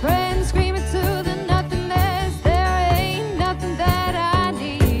my best friend, screaming to the nothingness. There ain't nothing that I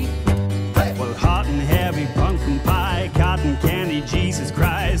need. Well, hot and heavy pumpkin pie, cotton candy, Jesus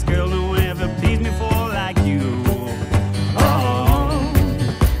Christ. Girl, no one ever pleased me for like you. Oh,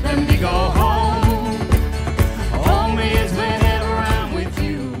 let me go home. Home is whenever I'm with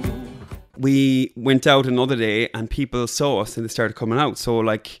you. We went out another day, and people saw us and they started coming out. So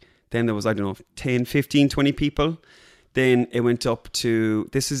like, then there was, I don't know, 10, 15, 20 people. Then it went up to,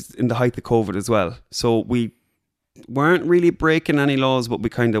 this is in the height of COVID as well. So we weren't really breaking any laws, but we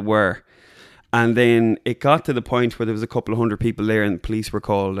kind of were. And then it got to the point where there was a couple of hundred people there, and the police were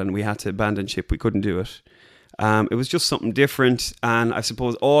called, and we had to abandon ship. We couldn't do it. It was just something different. And I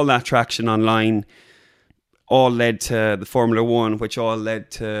suppose all that traction online all led to the Formula One, which all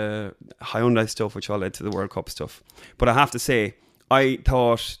led to Hyundai stuff, which all led to the World Cup stuff. But I have to say, I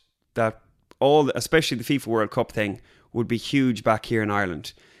thought that especially the FIFA World Cup thing, would be huge back here in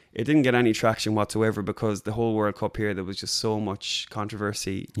Ireland. It didn't get any traction whatsoever, because the whole World Cup here, there was just so much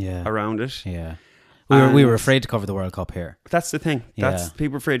controversy around it. Yeah. We were afraid to cover the World Cup here. That's the thing.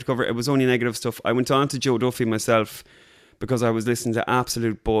 People were afraid to cover it. It was only negative stuff. I went on to Joe Duffy myself because I was listening to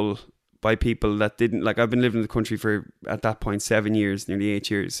absolute bull by people that didn't, like, I've been living in the country for, at that point, 7 years, nearly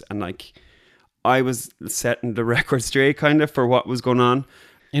 8 years. And like, I was setting the record straight kind of for what was going on.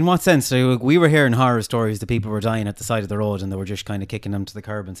 In what sense? So we were hearing horror stories that people were dying at the side of the road, and they were just kind of kicking them to the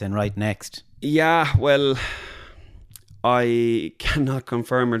curb and saying, right, next. Yeah, well, I cannot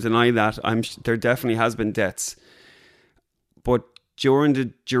confirm or deny that. There definitely has been deaths. But during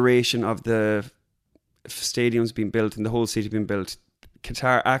the duration of the stadiums being built and the whole city being built,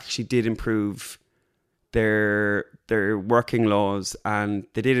 Qatar actually did improve their working laws, and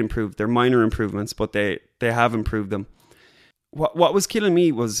they did improve their minor improvements, but they have improved them. What was killing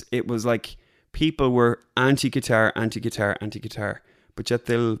me was, it was like people were anti-Qatar, but yet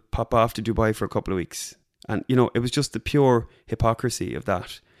they'll pop off to Dubai for a couple of weeks. And, you know, it was just the pure hypocrisy of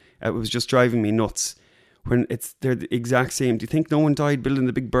that. It was just driving me nuts. When they're the exact same. Do you think no one died building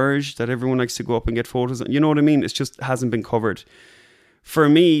the big Burj that everyone likes to go up and get photos? You know what I mean? It just hasn't been covered. For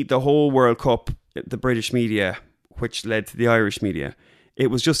me, the whole World Cup, the British media, which led to the Irish media, it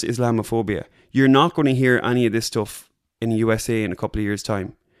was just Islamophobia. You're not going to hear any of this stuff in the USA in a couple of years'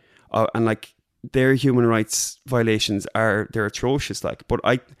 time. And like, their human rights violations they're atrocious. Like, but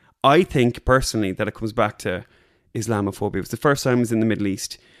I think personally that it comes back to Islamophobia. It was the first time I was in the Middle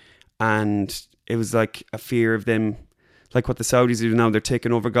East, and it was like a fear of them, like what the Saudis do now. They're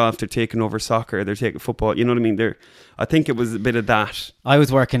taking over golf, they're taking over soccer, they're taking football. You know what I mean? I think it was a bit of that. I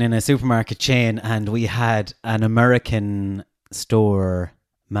was working in a supermarket chain, and we had an American store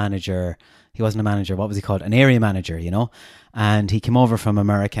manager. He wasn't a manager. What was he called? An area manager, you know? And he came over from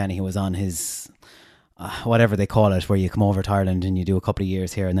America, and he was on his, whatever they call it, where you come over to Ireland and you do a couple of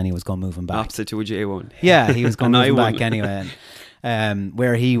years here, and then he was going moving back. Opposite to a J1. Yeah, he was going moving back anyway.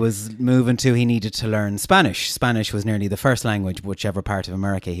 Where he was moving to, he needed to learn Spanish. Spanish was nearly the first language, whichever part of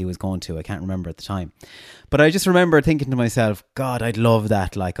America he was going to. I can't remember at the time. But I just remember thinking to myself, God, I'd love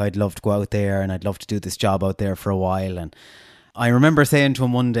that. Like, I'd love to go out there, and I'd love to do this job out there for a while. And I remember saying to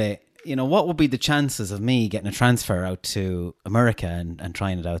him one day, you know, what would be the chances of me getting a transfer out to America and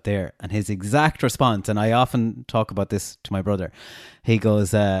trying it out there? And his exact response, and I often talk about this to my brother, he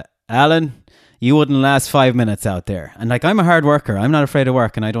goes, Alan, you wouldn't last 5 minutes out there. And like, I'm a hard worker. I'm not afraid of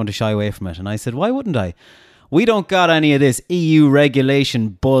work and I don't shy away from it. And I said, why wouldn't I? We don't got any of this EU regulation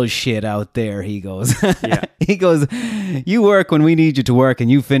bullshit out there, he goes. Yeah. He goes, you work when we need you to work and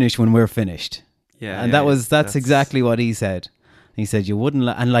you finish when we're finished. Yeah. And that's exactly what he said. He said you wouldn't,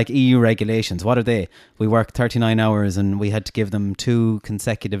 and like EU regulations, what are they? We work 39 hours and we had to give them 2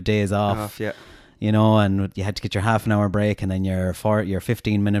 consecutive days off. Yeah. You know, and you had to get your half an hour break and then your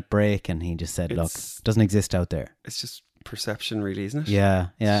 15-minute break. And he just said, look, it doesn't exist out there. It's just perception, really, isn't it?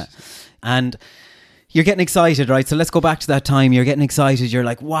 Yeah. And you're getting excited, right? So let's go back to that time. You're getting excited. You're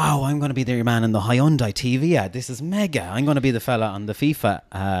like, wow, I'm going to be the man in the Hyundai TV ad. This is mega. I'm going to be the fella on the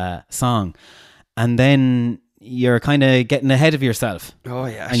FIFA song. And then you're kind of getting ahead of yourself. Oh,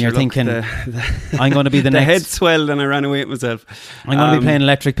 yeah. And you're thinking, I'm going to be the the next. head swelled and I ran away with myself. I'm going to be playing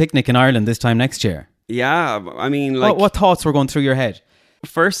Electric Picnic in Ireland this time next year. Yeah. I mean, like... What thoughts were going through your head?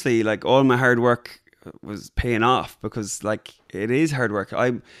 Firstly, like, all my hard work was paying off because, like, it is hard work.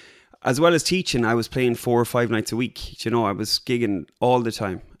 As well as teaching, I was playing 4 or 5 nights a week. You know, I was gigging all the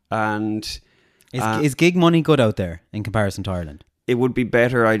time. And is gig money good out there in comparison to Ireland? It would be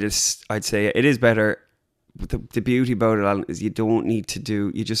better. I'd say it is better. But the beauty about it, Alan, is you don't need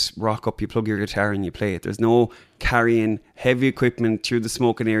to you just rock up, you plug your guitar and you play it. There's no carrying heavy equipment through the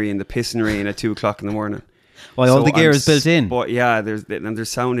smoking area in the pissing rain at 2 o'clock in the morning. Well, all the gear is built in. But yeah, there's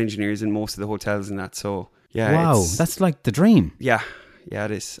sound engineers in most of the hotels and that. So yeah. Wow, that's like the dream. Yeah. Yeah,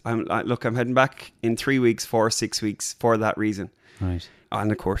 it is. I'm heading back in 3 weeks, 4 or 6 weeks for that reason. Right.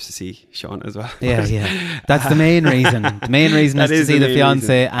 And of course to see Sean as well. Yeah. That's the main reason. The main reason is to see the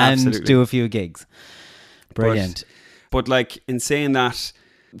fiance and do a few gigs. Brilliant. But like, in saying that,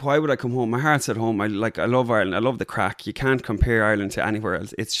 why would I come home? My heart's at home. I love Ireland. I love the crack. You can't compare Ireland to anywhere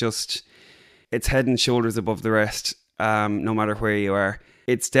else. It's head and shoulders above the rest, no matter where you are.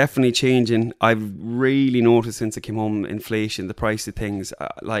 It's definitely changing. I've really noticed since I came home, inflation, the price of things.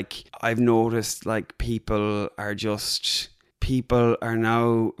 I've noticed, like, people are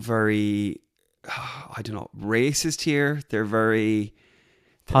now very, I don't know, racist here. They're very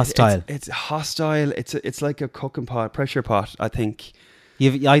hostile. It's hostile. It's like a cooking pot, pressure pot, I think.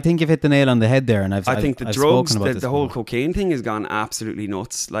 I think you've hit the nail on the head there, and I think the drugs, the whole cocaine thing has gone absolutely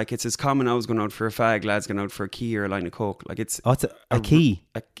nuts. Like, it's as common now as going out for a fag, lads going out for a key or a line of coke. Like, it's a key.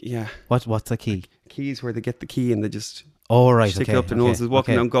 Yeah. What's a key? Keys where they get the key and they just stick it up their nose. I was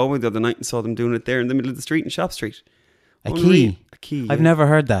walking down Galway the other night and saw them doing it there in the middle of the street in Shop Street. A key. I've never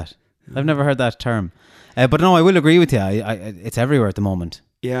heard that. I've never heard that term. But no, I will agree with you. It's everywhere at the moment.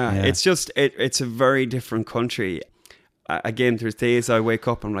 Yeah. It's just it's a very different country. Again, there's days I wake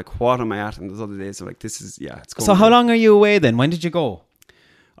up and I'm like, what am I at? And there's other days I'm like, this is, it's going. So how long are you away then? When did you go?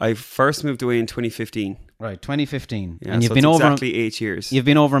 I first moved away in 2015. Right, 2015. Yeah, and you've so been it's over exactly 8 years. You've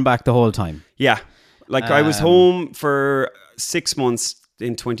been over and back the whole time. Yeah. Like, I was home for 6 months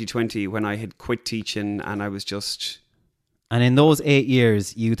in 2020 when I had quit teaching and I was just... And in those 8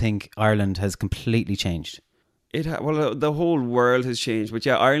 years, you think Ireland has completely changed? Well, the whole world has changed. But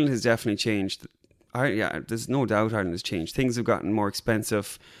yeah, Ireland has definitely changed. There's no doubt Ireland has changed. Things have gotten more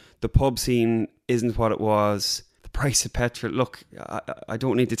expensive. The pub scene isn't what it was. The price of petrol. Look, I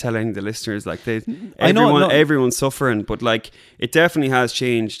don't need to tell any of the listeners. Like, everyone's suffering, but like, it definitely has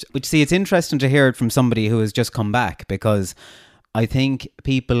changed. But see, it's interesting to hear it from somebody who has just come back, because I think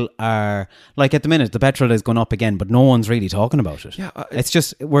people are, like, at the minute the petrol is going up again, but no one's really talking about it. Yeah, it's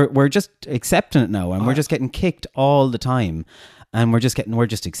just we're just accepting it now, and we're just getting kicked all the time. And we're just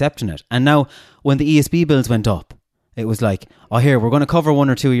accepting it. And now, when the ESB bills went up, it was like, here, we're going to cover 1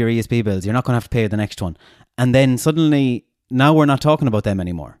 or 2 of your ESB bills. You're not going to have to pay the next one. And then suddenly, now we're not talking about them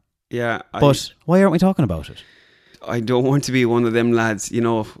anymore. Yeah. But why aren't we talking about it? I don't want to be one of them lads, you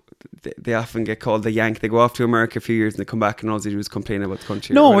know, they often get called the Yank. They go off to America a few years and they come back and all they do is complain about the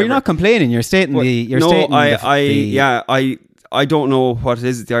country. No, you're not complaining. You're stating I don't know what it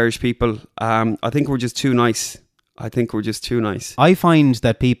is with the Irish people. I think we're just too nice. I find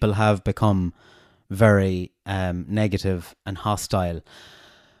that people have become very negative and hostile.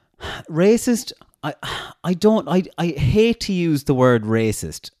 Racist, I hate to use the word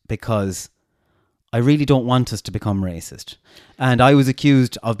racist, because I really don't want us to become racist. And I was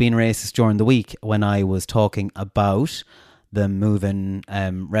accused of being racist during the week when I was talking about them moving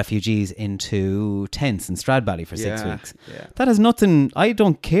refugees into tents in Stradbally for 6 weeks. Yeah. That has nothing... I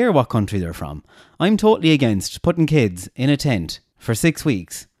don't care what country they're from. I'm totally against putting kids in a tent for 6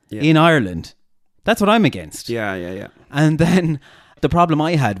 weeks in Ireland. That's what I'm against. Yeah. And then the problem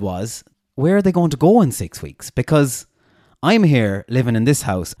I had was, where are they going to go in 6 weeks? Because I'm here living in this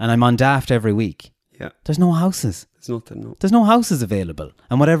house and I'm on daft every week. Yeah. There's no houses. There's nothing, no. There's no houses available.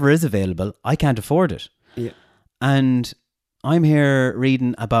 And whatever is available, I can't afford it. Yeah. And I'm here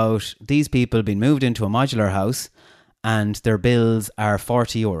reading about these people being moved into a modular house and their bills are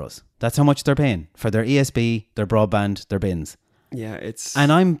 €40. That's how much they're paying for their ESB, their broadband, their bins. Yeah, it's...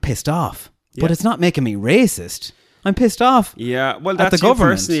 And I'm pissed off. Yeah. But it's not making me racist. I'm pissed off. Yeah, well, at that's the you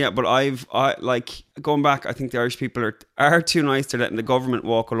government. personally, yeah, but like, going back, I think the Irish people are too nice. They're letting the government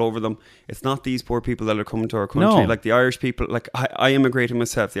walk all over them. It's not these poor people that are coming to our country. No. Like, the Irish people, like, I immigrated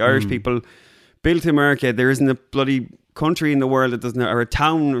myself. The Irish people built America. There isn't a bloody country in the world that doesn't, or a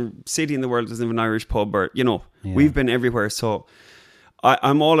town or city in the world that doesn't have an Irish pub, or, you know, we've been everywhere. So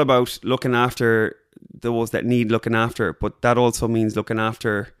I'm all about looking after those that need looking after, but that also means looking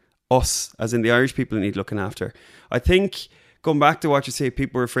after us, as in the Irish people need looking after. I think, going back to what you say,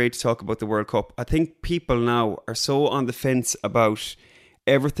 people are afraid to talk about the World Cup. I think people now are so on the fence about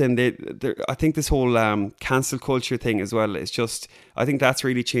everything. I think this whole cancel culture thing as well is just, I think that's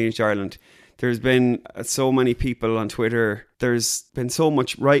really changed Ireland. There's been so many people on Twitter. There's been so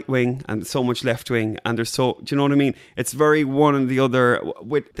much right wing and so much left wing, and there's so, do you know what I mean? It's very one and the other,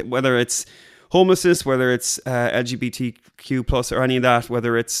 with whether it's homelessness, whether it's LGBTQ plus or any of that,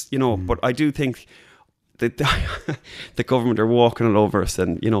 whether it's, you know, but I do think that the government are walking all over us,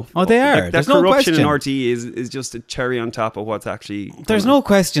 and, you know, Oh, they are. That There's no corruption in question. RT is just a cherry on top of what's actually There's going on. no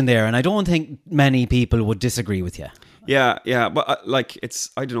question there, and I don't think many people would disagree with you. Yeah, but like, it's,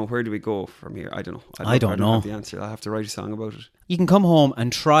 I don't know, where do we go from here? I don't know. I don't know. have the answer. I'll have to write a song about it. You can come home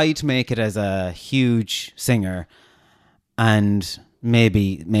and try to make it as a huge singer and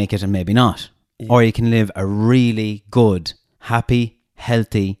maybe make it and maybe not. Yeah. Or you can live a really good, happy,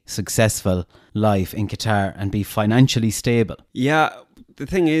 healthy, successful life in Qatar and be financially stable. Yeah, the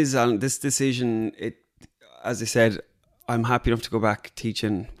thing is, this decision, as I said, I'm happy enough to go back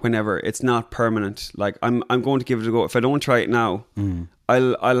teaching whenever. It's not permanent. Like, I'm going to give it a go. If I don't try it now,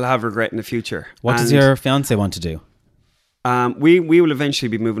 I'll have regret in the future. What does your fiance want to do? We will eventually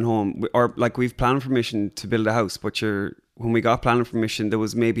be moving home, or like, we've planning permission to build a house. But when we got planning permission, there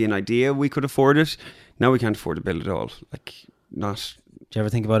was maybe an idea we could afford it. Now we can't afford to build it all. Like, not. Do you ever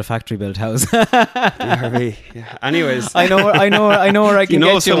think about a factory built house? Yeah. Anyways, I know where I can You know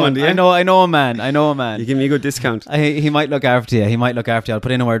get you someone, one. do you? I know a man. you give me a good discount. He might look after you. I'll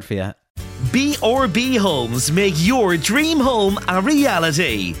put in a word for you. B&B Homes make your dream home a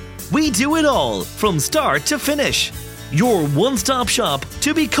reality. We do it all from start to finish. Your one-stop shop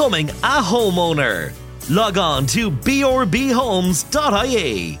to becoming a homeowner. Log on to brbhomes.ie.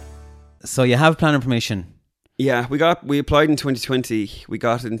 So you have planning permission. Yeah, we applied in 2020. We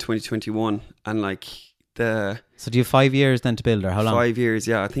got it in 2021, and like So do you have 5 years then to build, or how long? 5 years.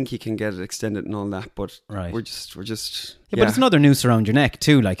 Yeah, I think you can get it extended and all that, but Right. we're just. Yeah, but it's another noose around your neck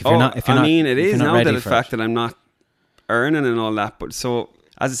too. Like, if you're not, I mean, it is now ready that the fact that I'm not earning and all that. But so,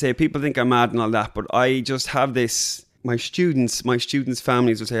 as I say, people think I'm mad and all that, but I just have this. My students'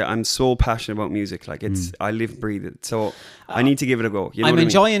 families will say I'm so passionate about music. Like, it's, I live and breathe it. So I need to give it a go. You know I'm what I mean?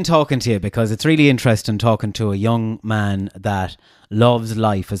 enjoying talking to you because it's really interesting talking to a young man that loves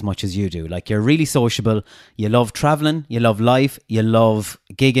life as much as you do. Like, you're really sociable. You love traveling. You love life. You love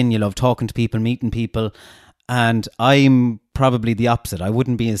gigging. You love talking to people, meeting people. And I'm probably the opposite. I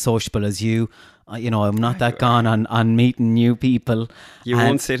wouldn't be as sociable as you. I'm not that gone on meeting new people. You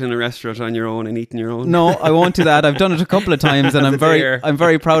won't sit in a restaurant on your own and eating your own. No, I won't do that. I've done it a couple of times, and As a I'm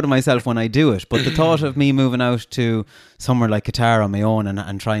very proud of myself when I do it. But the thought of me moving out to somewhere like Qatar on my own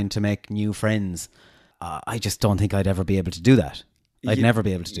and trying to make new friends, I just don't think I'd ever be able to do that. I'd never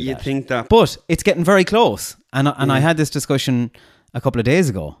be able to do that. You'd think that. But it's getting very close. And I had this discussion a couple of days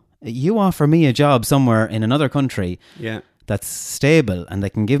ago. You offer me a job somewhere in another country that's stable and that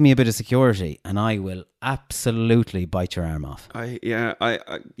can give me a bit of security, and I will absolutely bite your arm off. I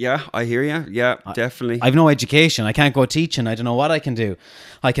hear you. Yeah, definitely. I've no education. I can't go teaching. I don't know what I can do.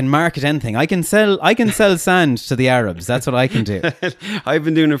 I can market anything. I can sell sand to the Arabs. That's what I can do. I've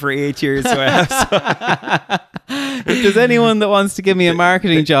been doing it for 8 years, so I have. If there's anyone that wants to give me a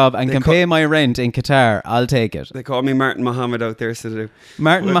marketing job and can pay my rent in Qatar, I'll take it. They call me Martin Mohammed out there, so they do.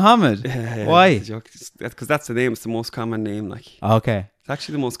 Martin Mohammed? Yeah, Why? Because that's the name. It's the most common name. Like, okay. it's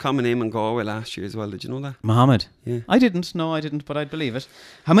actually the most common name in Galway last year as well. Did you know that? Mohammed? Yeah. I didn't, but I'd believe it.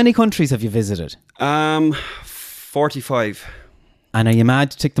 How many countries have you visited? 45. And are you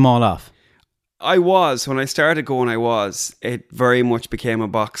mad to tick them all off? I was. When I started going, it very much became a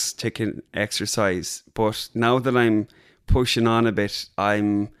box ticking exercise. But now that I'm pushing on a bit,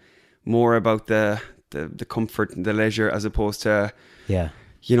 I'm more about the the comfort and the leisure, as opposed to Yeah.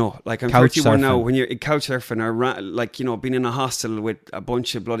 you know, like I'm Couch 31 now. surfing. When you're couch surfing or like, you know, being in a hostel with a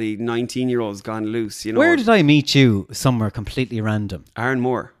bunch of bloody 19-year-olds gone loose, you know. Where did I meet you? Somewhere completely random. Aaron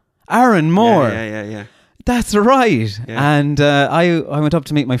Moore. Aaron Moore. Yeah. That's right. Yeah. And I went up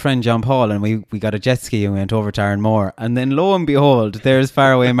to meet my friend John Paul, and we got a jet ski and we went over to Aaron Moore. And then lo and behold, there's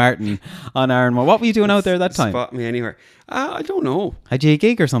Faraway Martin on Aaron Moore. What were you doing out there that time? Spot me anywhere. I don't know. Had you a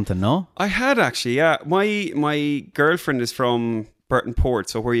gig or something, no? I had actually, yeah. My girlfriend is from Burton Port,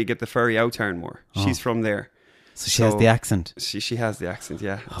 so where you get the ferry out to Aaron Moore. She's from there. So she has the accent. She has the accent,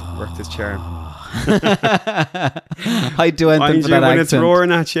 yeah. It's worked its charm. I'd do anything Mind for you, that when accent. it's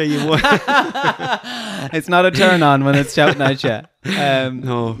roaring at you, you would. It's not a turn on when it's shouting at you.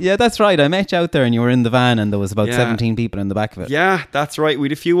 No. Yeah, that's right. I met you out there and you were in the van and there was about Yeah. 17 people in the back of it. Yeah, that's right.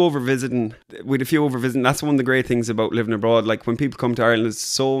 We'd a few over visiting. That's one of the great things about living abroad. Like when people come to Ireland, there's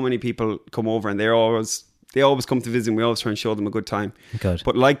so many people come over and they always come to visit and we always try and show them a good time. Good.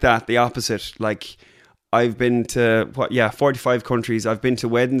 But like that, the opposite. Like I've been to 45 countries. I've been to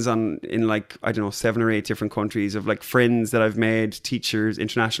weddings in like, I don't know, 7 or 8 different countries of like friends that I've made, teachers,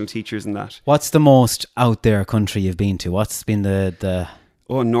 international teachers and that. What's the most out there country you've been to? What's been the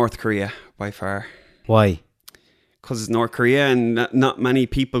Oh, North Korea by far. why? Because it's North Korea and not many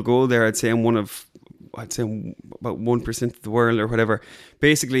people go there. I'd say about 1% of the world or whatever.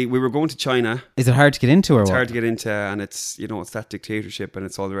 Basically, we were going to China. Is it hard to get into or It's what? hard to get into, and it's, you know, it's that dictatorship and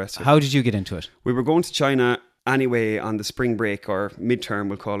it's all the rest of it. How did you get into it? We were going to China anyway on the spring break or midterm,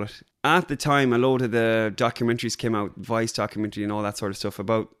 we'll call it. At the time, a load of the documentaries came out, Vice documentary and all that sort of stuff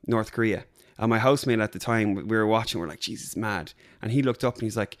about North Korea. And my housemate at the time, we were watching, we're like, Jesus, mad. And he looked up and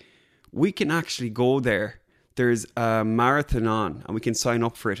he's like, we can actually go there. There's a marathon on and we can sign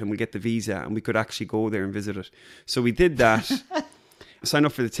up for it and we'll get the visa and we could actually go there and visit it. So we did that. Signed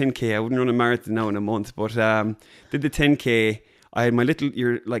up for the 10K. I wouldn't run a marathon now in a month, but did the 10K. I had my little,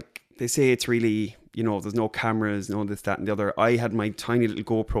 they say it's really, you know, there's no cameras, no this, that and the other. I had my tiny little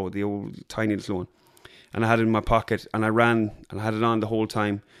GoPro, the old tiny little one. And I had it in my pocket and I ran and I had it on the whole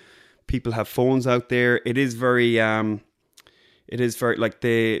time. People have phones out there. It is very like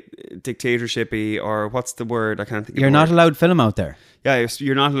the dictatorshipy, or what's the word? I can't think of You're the not word. allowed film out there. Yeah,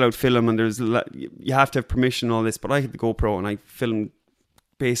 you're not allowed film, and you have to have permission and all this. But I had the GoPro and I filmed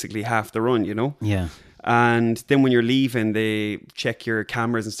basically half the run, you know. Yeah. And then when you're leaving, they check your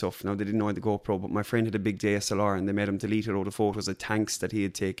cameras and stuff. Now, they didn't know I had the GoPro, but my friend had a big DSLR and they made him delete all the photos of tanks that he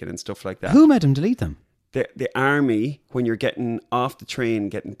had taken and stuff like that. Who made him delete them? The army, when you're getting off the train,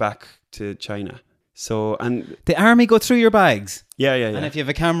 getting back to China. So, and The army go through your bags. yeah. And if you have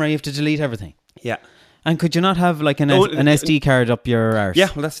a camera, you have to delete everything. Yeah. And could you not have like an No, SD card up your arse? Yeah,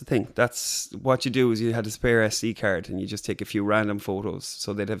 well, that's the thing. That's what you do is you had a spare SD card and you just take a few random photos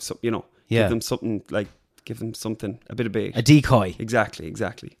so they'd have some, you know, Yeah. give them something, a bit of bait. A decoy.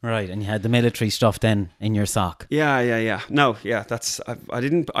 Exactly. Right, and you had the military stuff then in your sock. Yeah. No, yeah, I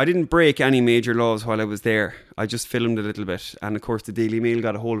didn't break any major laws while I was there. I just filmed a little bit. And of course the Daily Mail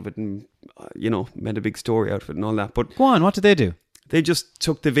got a hold of it and, you know, made a big story out of it and all that. But Go on, what did they do? they just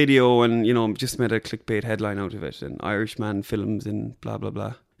took the video and, you know, just made a clickbait headline out of it. And Irishman films in blah, blah,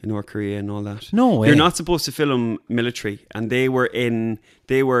 blah in North Korea and all that. No way. You're not supposed to film military. And they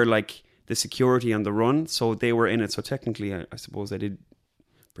were like the security on the run. So they were in it. So technically, I suppose I did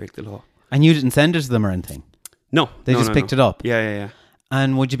break the law. And you didn't send it to them or anything? No. They just picked it up? Yeah.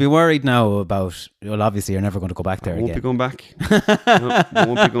 And would you be worried now about, well, obviously you're never going to go back there I won't again. be going back. No, I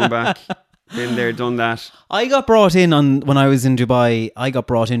won't be going back. Been there, done that. I got brought in when I was in Dubai. I got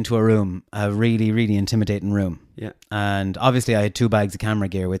brought into a room, a really, really intimidating room. Yeah. And obviously I had 2 bags of camera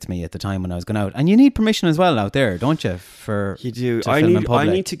gear with me at the time when I was going out. And you need permission as well out there, don't you? You do. To film in public. I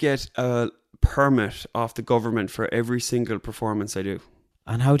need to get a permit off the government for every single performance I do.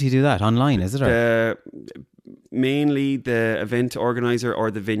 And how do you do that? Online, is it? Or? Mainly the event organizer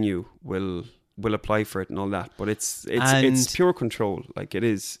or the venue will apply for it and all that, but it's pure control. Like it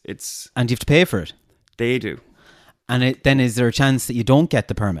is. And you have to pay for it. They do. And then is there a chance that you don't get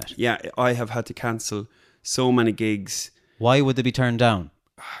the permit? Yeah, I have had to cancel so many gigs. Why would they be turned down?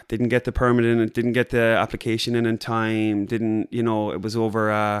 Didn't get the permit in it. Didn't get the application in time. Didn't, you know, it was over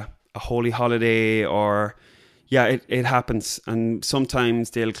a holy holiday or. Yeah, it happens. And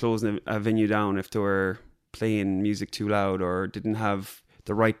sometimes they'll close a venue down if they were playing music too loud or didn't have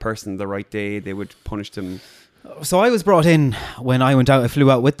the right person the right day. They would punish them. So I was brought in when I went out. I flew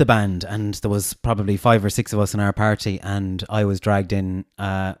out with the band and there was probably 5 or 6 of us in our party and I was dragged in.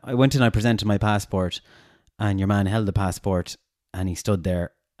 I went in, I presented my passport and your man held the passport and he stood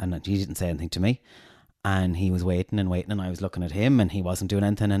there and he didn't say anything to me. And he was waiting and waiting, and I was looking at him, and he wasn't doing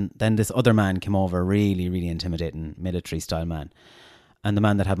anything. And then this other man came over, really, really intimidating, military-style man. And the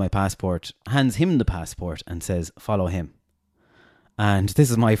man that had my passport hands him the passport and says, follow him. And this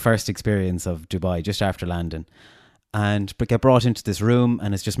is my first experience of Dubai, just after landing. And get brought into this room,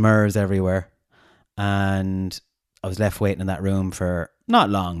 and it's just mirrors everywhere. And I was left waiting in that room for not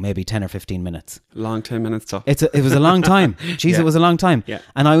long, maybe 10 or 15 minutes. Long 10 minutes, though. It was a long time. Jeez, Yeah. It was a long time. Yeah.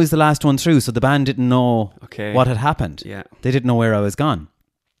 And I was the last one through, so the band didn't know what had happened. Yeah. They didn't know where I was gone.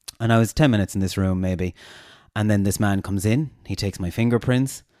 And I was 10 minutes in this room, maybe. And then this man comes in. He takes my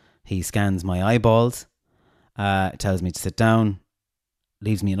fingerprints. He scans my eyeballs. Tells me to sit down.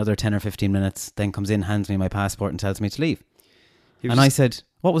 Leaves me another 10 or 15 minutes. Then comes in, hands me my passport and tells me to leave. I said,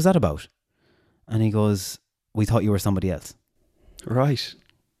 what was that about? And he goes, we thought you were somebody else. Right,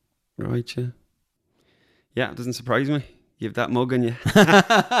 yeah. Yeah, it doesn't surprise me. You have that mug on you.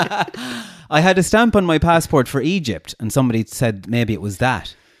 I had a stamp on my passport for Egypt, and somebody said maybe it was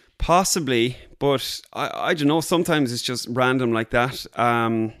that. Possibly, but I don't know. Sometimes it's just random like that.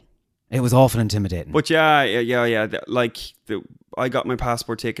 It was awful intimidating. But yeah. I got my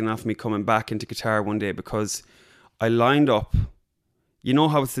passport taken off me coming back into Qatar one day because I lined up. You know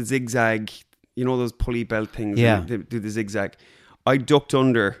how it's the zigzag, you know those pulley belt things? Yeah. They do the zigzag. I ducked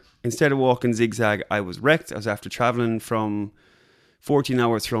under. Instead of walking zigzag, I was wrecked. I was after traveling from 14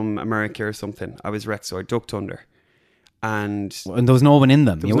 hours from America or something. I was wrecked, so I ducked under. And there was no one in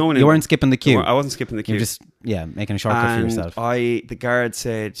them. There was no one in you them. weren't skipping the queue. I wasn't skipping the queue. You're just making a shortcut for yourself. The guard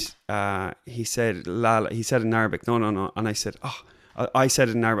said, he said in Arabic, no. And I said, I said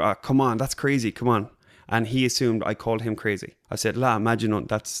in Arabic, come on, that's crazy, come on. And he assumed I called him crazy. I said, la, imagine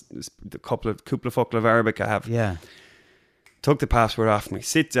that's the couple of fuckle of Arabic I have. Yeah. Took the passport off me,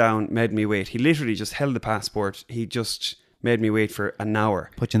 sit down, made me wait. He literally just held the passport. He just made me wait for an hour.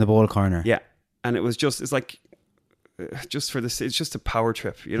 Put you in the bowl corner. Yeah. And it's like, just for this, it's just a power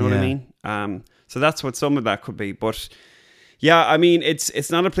trip. You know what I mean? So that's what some of that could be. But yeah, I mean,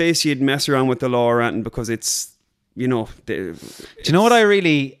 it's not a place you'd mess around with the law or anything because it's, you know. Do you know what I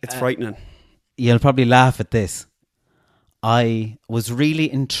really... It's frightening. You'll probably laugh at this. I was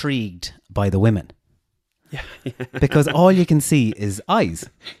really intrigued by the women. Yeah. Because all you can see is eyes.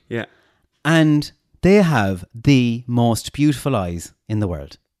 Yeah. And they have the most beautiful eyes in the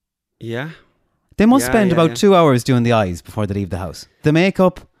world. Yeah. They must spend about 2 hours doing the eyes before they leave the house. The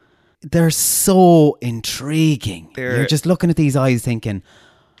makeup, they're so intriguing. You're just looking at these eyes thinking,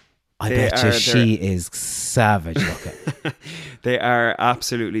 I bet you she is savage looking. They are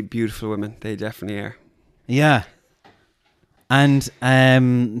absolutely beautiful women. They definitely are. Yeah. And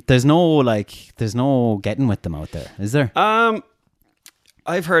there's no getting with them out there, is there?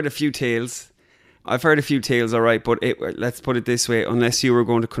 I've heard a few tales. All right, but let's put it this way: unless you were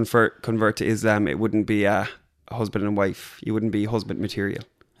going to convert to Islam, it wouldn't be a husband and wife. You wouldn't be husband material.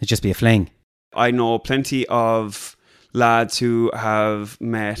 It'd just be a fling. I know plenty of lads who have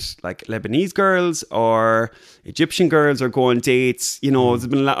met like Lebanese girls or Egyptian girls or go on dates. You know,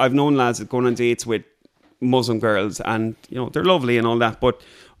 I've known lads that go on dates with Muslim girls, and you know they're lovely and all that, but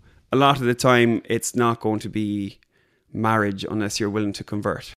a lot of the time it's not going to be marriage unless you're willing to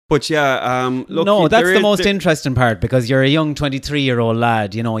convert. But yeah, look, no, that's the most interesting part, because you're a young 23-year-old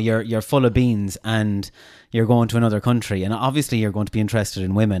lad, you know, you're full of beans and you're going to another country, and obviously you're going to be interested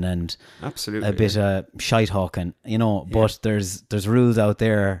in women and absolutely a bit of shite hawking, you know, but there's rules out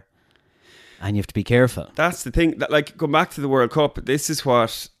there and you have to be careful. That's the thing, that, like, going back to the World Cup, this is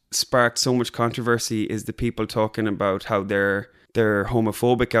what sparked so much controversy, is the people talking about how they're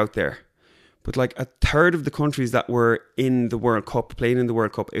homophobic out there. But like a third of the countries that were in the World Cup, playing in the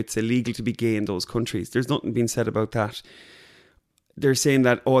World Cup, it's illegal to be gay in those countries. There's nothing being said about that. They're saying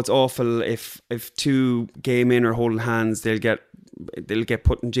that, it's awful if two gay men are holding hands, they'll get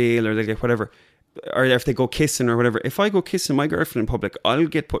put in jail, or they'll get whatever. Or if they go kissing or whatever. If I go kissing my girlfriend in public, I'll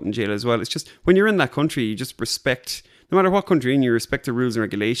get put in jail as well. It's just, when you're in that country, you just respect, no matter what country you're in, you respect the rules and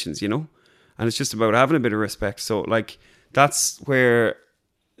regulations, you know? And it's just about having a bit of respect. So like, that's where...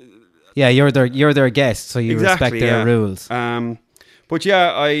 Yeah, you're their guest, so you respect their rules. But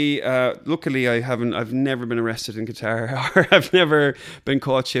yeah, luckily I've never been arrested in Qatar, or I've never been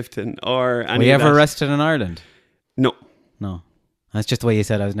caught shifting, or any. Were you ever arrested in Ireland? No. That's just the way you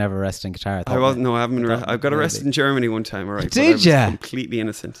said I was never arrested in Qatar. I wasn't. No, I haven't been arrested. I got arrested in Germany one time. All right, did you? Completely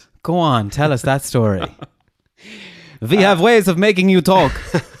innocent. Go on, tell us that story. We have ways of making you talk.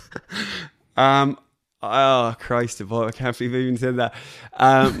 Oh, Christ, I can't believe I even said that.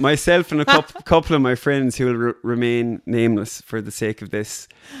 Myself and a couple of my friends who will remain nameless for the sake of this,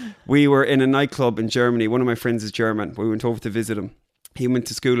 we were in a nightclub in Germany. One of my friends is German. We went over to visit him. he went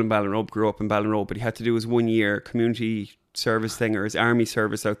to school in Ballinrobe, grew up in Ballinrobe, but he had to do his 1 year community service thing or his army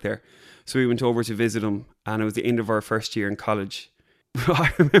service out there. So we went over to visit him, and it was the end of our first year in college.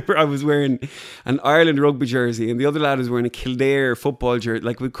 I remember I was wearing an Ireland rugby jersey and the other lad was wearing a Kildare football jersey.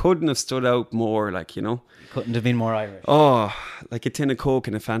 Like, we couldn't have stood out more, like, you know. Couldn't have been more Irish. Oh, like a tin of Coke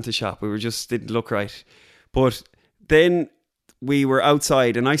in a Fanta shop. We were just, didn't look right. But then we were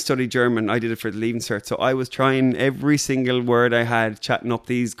outside and I studied German. I did it for the Leaving Cert. So I was trying every single word I had, chatting up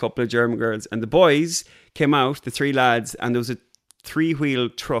these couple of German girls. And the boys came out, the 3 lads, and there was a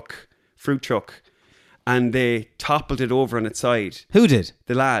 3-wheel truck, fruit truck. And they toppled it over on its side. Who did?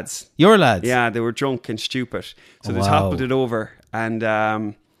 The lads. Your lads? Yeah, they were drunk and stupid. So they Wow. toppled it over. And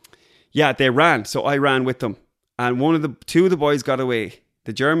yeah, they ran. So I ran with them. And two of the boys got away.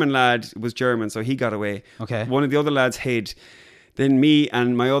 The German lad was German, so he got away. Okay. One of the other lads hid. Then me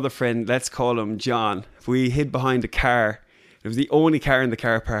and my other friend, let's call him John, we hid behind a car. It was the only car in the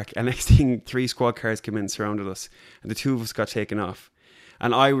car park. And next thing, 3 squad cars came in and surrounded us. And the 2 of us got taken off.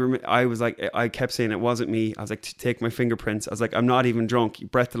 And I was like, I kept saying it wasn't me. I was like, take my fingerprints. I was like, I'm not even drunk.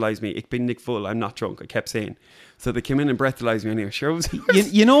 Breathalyze me. Ik ben niet vol. I'm not drunk. I kept saying. So they came in and breathalyzed me anyway. Sure, it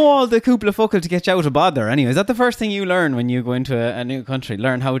was. You know all the Kupla Fuckle to get you out of bother anyway. Is that the first thing you learn when you go into a new country?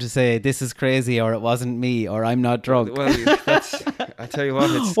 Learn how to say, this is crazy, or it wasn't me, or I'm not drunk. Well, that's, I tell you what.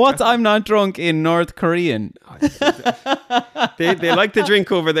 It's, What's I'm not drunk in North Korean? they like to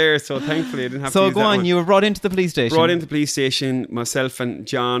drink over there, so thankfully I didn't have to So use go that on, one. you were brought into the police station. Brought into the police station, myself and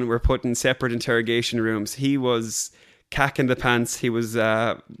John were put in separate interrogation rooms. He was cacking the pants. He was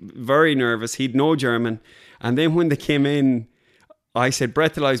very nervous. He'd no German. And then when they came in, I said,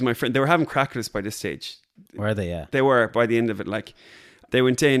 breathalyze my friend. They were having crack at us by this stage. Were they, yeah? They were, by the end of it. Like, they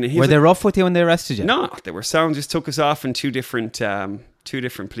went in. And he Were was they like, rough with you when they arrested you? no, they were sound. Just took us off in two different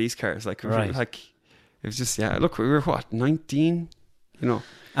police cars. Like, Right. like, it was just, yeah, look, we were what, 19? You know.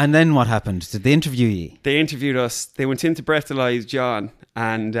 And then what happened? Did they interview you? They interviewed us. They went in to breathalyze John,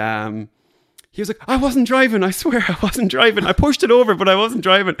 and he was like, I wasn't driving, I swear I wasn't driving. I pushed it over, but I wasn't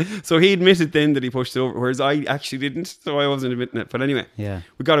driving. So he admitted then that he pushed it over, whereas I actually didn't, so I wasn't admitting it. But anyway, Yeah.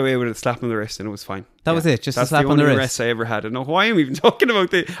 we got away with it, slap on the wrist, and it was fine. That was it, just a That's slap the on the only wrist. arrest I ever had. I don't know why I'm even talking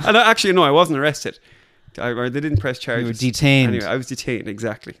about this. And actually, no, I wasn't arrested. Or they didn't press charges. You were detained. Anyway, I was detained,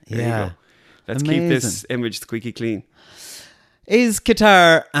 exactly. There you Yeah. go. Let's Amazing. keep this image squeaky clean. Is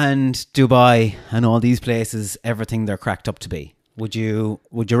Qatar and Dubai and all these places everything they're cracked up to be? Would you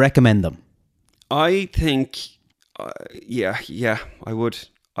recommend them? I think, yeah, I would.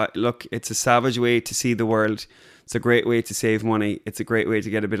 Look, it's a savage way to see the world. It's a great way to save money. It's a great way to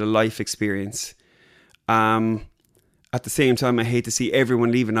get a bit of life experience. At the same time, I hate to see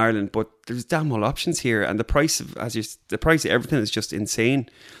everyone leaving Ireland, but there's damn well options here, and the price of everything is just insane.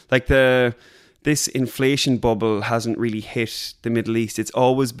 Like this inflation bubble hasn't really hit the Middle East. It's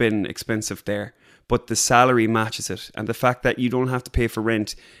always been expensive there, but the salary matches it. And the fact that you don't have to pay for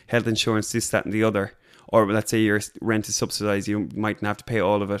rent, health insurance, this, that and the other, or let's say your rent is subsidised, you mightn't have to pay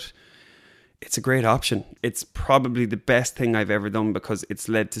all of it. It's a great option. It's probably the best thing I've ever done because it's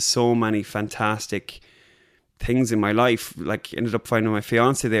led to so many fantastic things in my life. Like, ended up finding my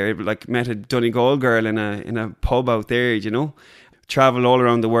fiance there, like met a Donegal girl in a pub out there, you know. Traveled all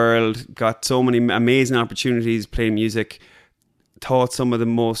around the world, got so many amazing opportunities playing music, taught some of the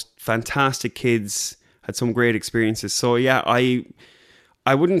most fantastic kids, had some great experiences. So yeah, I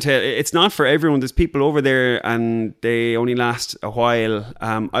wouldn't tell, it's not for everyone. There's people over there and they only last a while.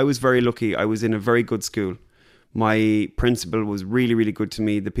 I was very lucky. I was in a very good school. My principal was really, really good to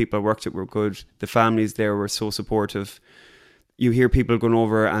me. The people I worked with were good. The families there were so supportive. You hear people going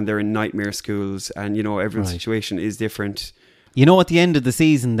over and they're in nightmare schools, and you know, everyone's situation is different. You know, at the end of the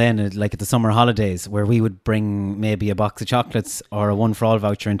season then, like at the summer holidays, where we would bring maybe a box of chocolates or a one for all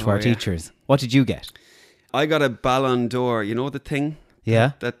voucher into our teachers. What did you get? I got a Ballon d'Or, you know the thing?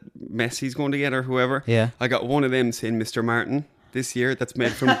 Yeah. That Messi's going to get or whoever. Yeah. I got one of them saying Mr. Martin this year. That's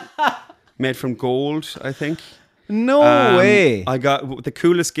made from gold, I think. No way. I got the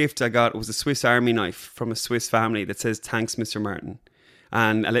coolest gift I got was a Swiss Army knife from a Swiss family that says "Thanks, Mr. Martin,"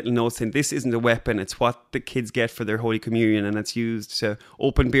 and a little note saying this isn't a weapon; it's what the kids get for their Holy Communion, and it's used to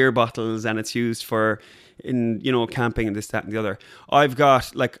open beer bottles, and it's used for camping and this, that, and the other. I've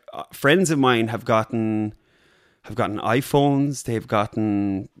got friends of mine have gotten iPhones. They've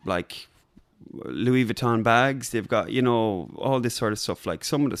gotten like Louis Vuitton bags. They've got all this sort of stuff. Like,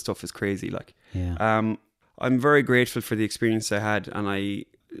 some of the stuff is crazy. Like, Yeah. I'm very grateful for the experience I had, and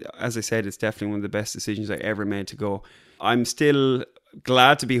as I said, it's definitely one of the best decisions I ever made to go. I'm still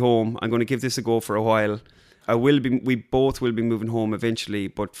glad to be home. I'm going to give this a go for a while. We both will be moving home eventually,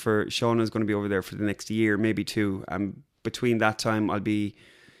 but for Shauna's going to be over there for the next year, maybe 2. I'm between that time, I'll be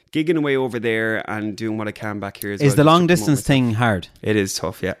gigging away over there and doing what I can back here as well. Is the just long to promote distance myself. thing hard? It is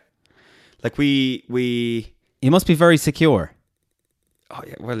tough, yeah. Like we You must be very secure. oh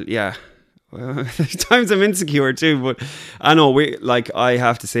yeah, well, yeah. Well, there's times I'm insecure too, but I know I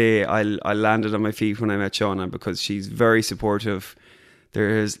have to say I landed on my feet when I met Shauna because she's very supportive.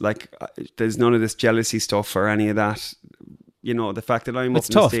 There's none of this jealousy stuff or any of that. You know, the fact that I'm It's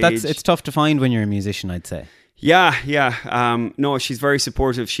up on tough. stage. It's tough to find when you're a musician, I'd say. Yeah. No, she's very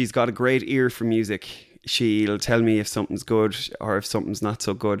supportive. She's got a great ear for music. She'll tell me if something's good or if something's not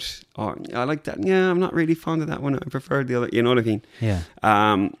so good. Or I like that. Yeah, I'm not really fond of that one. I prefer the other. You know what I mean? Yeah.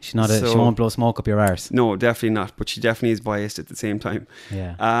 She She won't blow smoke up your arse. No, definitely not. But she definitely is biased at the same time.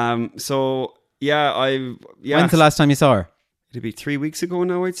 Yeah. So yeah, When's the last time you saw her? It'll be 3 weeks ago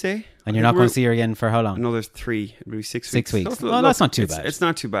now, I'd say. And you're not going to see her again for how long? Another 3. It'll be 6 weeks. 6 weeks. So, Well, that's not too bad. It's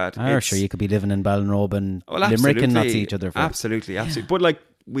not too bad. Sure, you could be living in Ballinrobe and Well, Limerick and not absolutely. see each other for Absolutely. But like,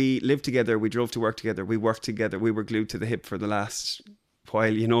 we lived together, we drove to work together, we worked together, we were glued to the hip for the last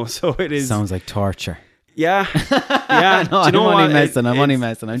while, you know, so it is. Sounds like torture. Yeah. Yeah. No, Do you know I'm what? only messing. I'm only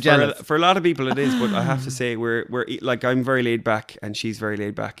messing. I'm jealous. For a lot of people it is, but I have to say we're like, I'm very laid back and she's very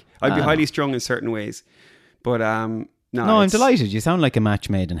laid back. I'd be highly strung in certain ways, but No, I'm delighted. You sound like a match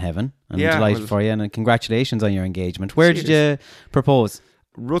made in heaven. I'm delighted for you, and congratulations on your engagement. Where did you propose?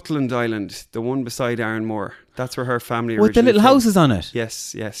 Rutland Island, the one beside Aaronmore. That's where her family With the originally little from. houses on it?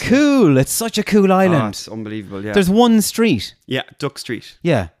 Yes. Cool. It's such a cool Oh, island. it's unbelievable, yeah. There's one street. Yeah, Duck Street.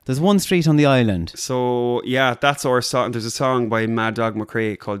 Yeah, there's one street on the island. So, yeah, that's our song. There's a song by Mad Dog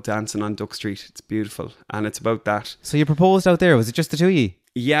McRae called Dancing on Duck Street. It's beautiful, and it's about that. So you proposed out there. Was it just the two of you?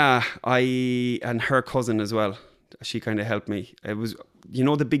 Yeah, and her cousin as well. She kind of helped me. It was, you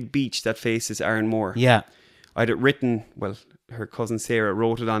know, the big beach that faces Aaronmore. Yeah. I'd it written, well, her cousin Sarah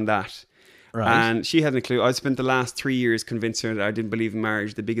wrote it on that. Right. And she hadn't a clue. I spent the last 3 years convincing her that I didn't believe in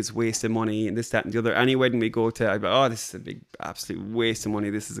marriage, the biggest waste of money, and this, that, and the other. Any wedding we go to, I'd be, oh, this is a big, absolute waste of money.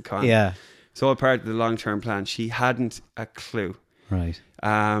 This is a con. Yeah. So all part of the long-term plan. She hadn't a clue. Right.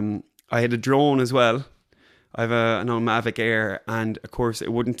 I had a drone as well. I have an old Mavic Air, and of course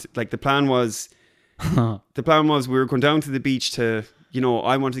it wouldn't, like the plan was we were going down to the beach to, you know,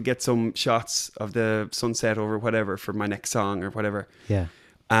 I wanted to get some shots of the sunset or whatever for my next song or whatever. Yeah.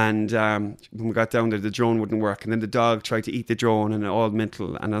 And when we got down there, the drone wouldn't work. And then the dog tried to eat the drone and all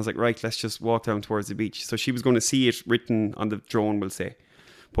mental. And I was like, right, let's just walk down towards the beach. So she was going to see it written on the drone, we'll say.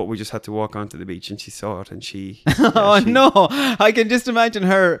 But we just had to walk onto the beach and she saw it and she... No, I can just imagine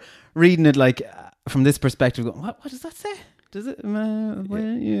her reading it like from this perspective going, what does that say? Does it? Yeah,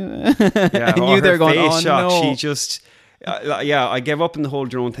 and you there going, face oh shock. no. She just... I gave up on the whole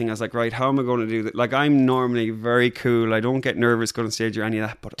drone thing. I was like, right, how am I going to do that? Like, I'm normally very cool. I don't get nervous going on stage or any of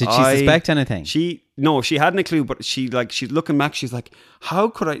that. But Did she suspect anything? No, she hadn't a clue. But she's looking back. She's like, how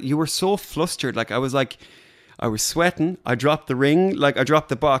could I? You were so flustered. Like, I was sweating. I dropped the ring. Like, I dropped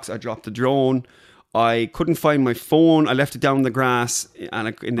the box. I dropped the drone. I couldn't find my phone. I left it down in the grass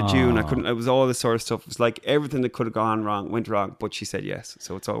and in the dune. I couldn't. It was all this sort of stuff. It was like everything that could have gone wrong went wrong. But she said yes,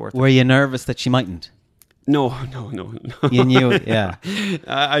 so it's all worth it. Were you nervous that she mightn't? No. You knew it, yeah.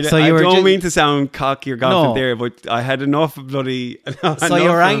 I So you were don't just- mean to sound cocky or confident No. there, but I had enough bloody... So you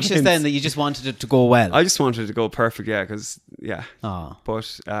were anxious then that you just wanted it to go well? I just wanted it to go perfect, yeah, because, yeah. Oh.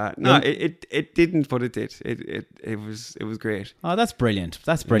 But, no, it didn't, but it did. It was great. Oh, that's brilliant.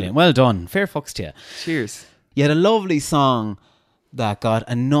 That's brilliant. Well done. Fair fucks to you. Cheers. You had a lovely song that got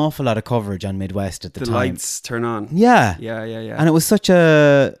an awful lot of coverage on Midwest at the The time. lights turn on. Yeah. Yeah. And it was such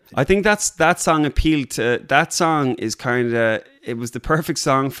a... I think that song appealed to... That song is kind of... It was the perfect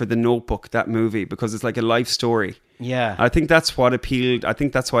song for The Notebook, that movie, because it's like a life story. Yeah. I think that's what appealed. I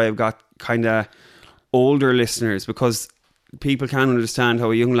think that's why I've got kind of older listeners, because people can't understand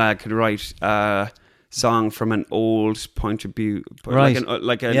how a young lad could write a song from an old point of view, Right.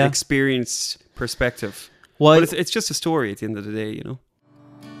 like an experienced perspective. Well, But it's just a story at the end of the day, you know.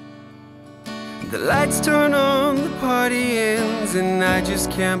 The lights turn on, the party ends, and I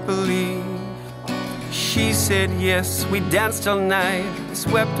just can't believe she said yes. We danced all night, I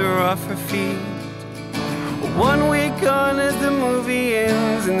swept her off her feet. 1 week on as the movie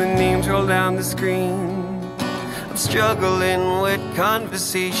ends, and the names roll down the screen. I'm struggling with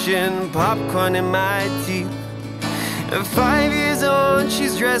conversation, popcorn in my teeth. And 5 years on,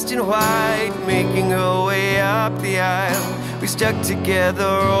 she's dressed in white, making her way up the aisle. We stuck together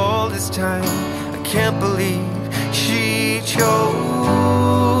all this time. I can't believe she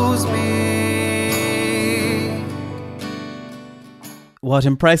chose me. what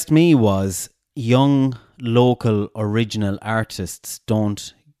impressed me was young, local, original artists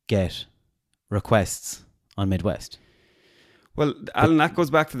don't get requests on Midwest. Well, Alan, that goes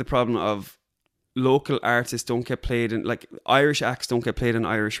back to the problem of local artists don't get played in, like Irish acts don't get played on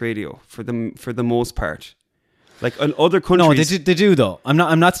Irish radio for the most part. Like in other countries, no, they do though.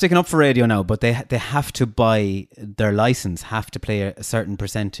 I'm not sticking up for radio now, but they have to buy their license, have to play a certain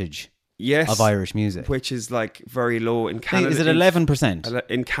percentage. Yes, of Irish music, which is like very low in Canada. Is it 11%?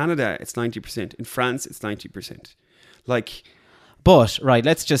 In Canada, it's 90%. In France, it's 90%. Like, but right,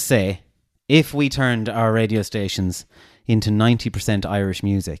 let's just say if we turned our radio stations into 90% Irish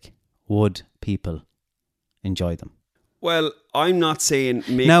music, would people enjoy them? Well, I'm not saying...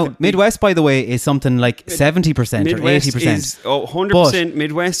 Midwest, by the way, is something like 70% Midwest or 80%. Is 100%.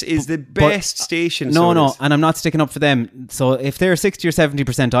 Midwest is the best station. No, and I'm not sticking up for them. So if they're 60 or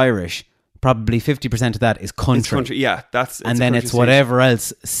 70% Irish, probably 50% of that is country. It's country, yeah. And then it's whatever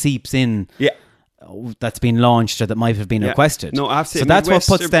else seeps in that's been launched or that might have been requested. No, absolutely. So that's what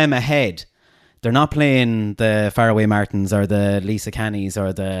puts them ahead. They're not playing the Faraway Martins or the Lisa Cannys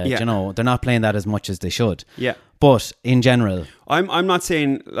or the, they're not playing that as much as they should. Yeah. But in general, I'm not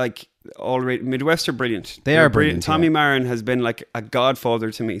saying like Midwest are brilliant. They're brilliant. Tommy Marin has been like a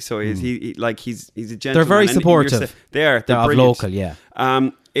godfather to me. So he's a gentleman. They're very supportive. They're of local, yeah.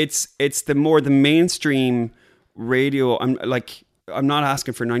 It's the mainstream radio. I'm not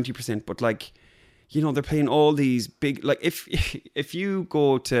asking for 90%, but like, you know, they're playing all these big, like if you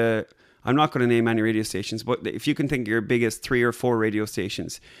go to, I'm not going to name any radio stations, but if you can think of your biggest 3 or 4 radio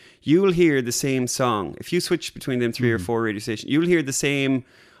stations, you will hear the same song. If you switch between them 3 or 4 radio stations, you'll hear the same,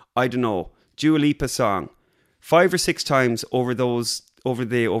 I don't know, Dua Lipa song 5 or 6 times over those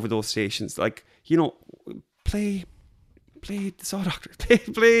stations. Like, you know, play the Saw Doctor,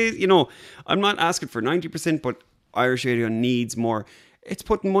 play. You know, I'm not asking for 90%, but Irish radio needs more. It's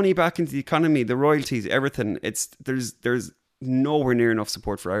putting money back into the economy, the royalties, everything. There's nowhere near enough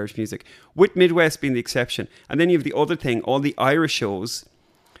support for Irish music, with Midwest being the exception. And then you have the other thing, all the Irish shows.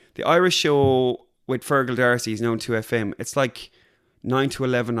 The Irish show with Fergal Darcy is now on 2FM. It's like 9 to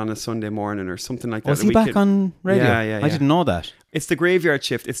 11 on a Sunday morning or something like that. Was he back on radio? Yeah. I didn't know that. It's the graveyard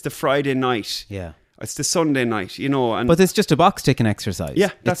shift. It's the Friday night. Yeah. It's the Sunday night, you know. But it's just a box ticking exercise.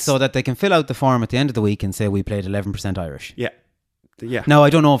 Yeah. It's so that they can fill out the form at the end of the week and say we played 11% Irish. Yeah. Yeah. Now, I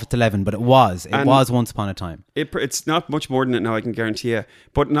don't know if it's 11, but it was. It was once upon a time. It's not much more than it now, I can guarantee you.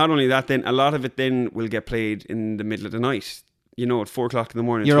 But not only that, then a lot of it then will get played in the middle of the night. You know, at 4 o'clock in the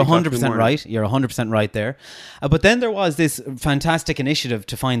morning. You're 100% right. You're 100% right there. But then there was this fantastic initiative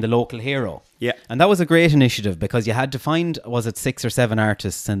to find the local hero. Yeah. And that was a great initiative because you had to find, was it 6 or 7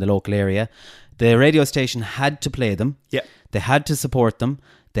 artists in the local area? The radio station had to play them. Yeah. They had to support them.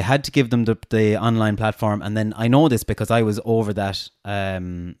 They had to give them the online platform. And then I know this because I was over that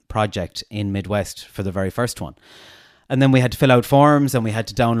project in Midwest for the very first one. And then we had to fill out forms and we had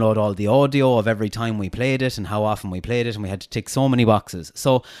to download all the audio of every time we played it and how often we played it. And we had to tick so many boxes.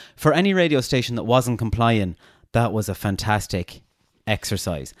 So for any radio station that wasn't complying, that was a fantastic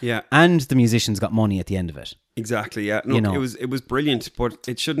exercise. Yeah. And the musicians got money at the end of it. Exactly, yeah. No, you know. it was brilliant, but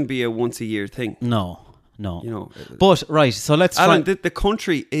it shouldn't be a once a year thing. No. You know. But, right, so let's try... Alan, the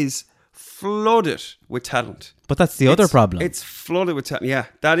country is flooded with talent. But that's the other problem. It's flooded with talent. Yeah,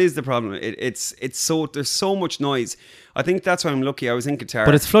 that is the problem. It's so... There's so much noise. I think that's why I'm lucky. I was in Qatar.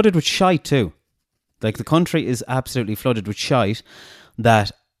 But it's flooded with shite too. Like, the country is absolutely flooded with shite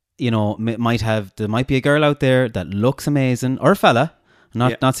that, you know, there might be a girl out there that looks amazing, or a fella,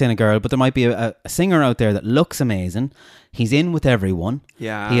 not saying a girl, but there might be a singer out there that looks amazing. He's in with everyone.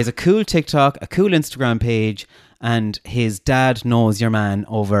 Yeah. He has a cool TikTok, a cool Instagram page, and his dad knows your man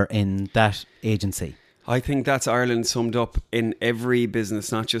over in that agency. I think that's Ireland summed up in every business,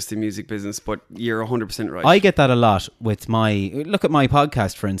 not just the music business, but you're 100% right. I get that a lot with look at my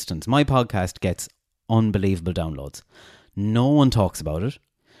podcast, for instance. My podcast gets unbelievable downloads. No one talks about it.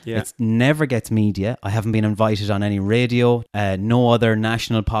 Yeah. It never gets media. I haven't been invited on any radio, no other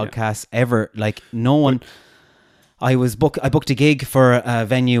national podcasts ever. Like, no one... I booked a gig for a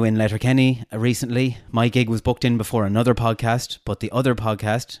venue in Letterkenny recently. My gig was booked in before another podcast, but the other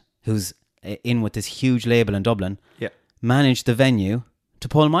podcast, who's in with this huge label in Dublin, managed the venue to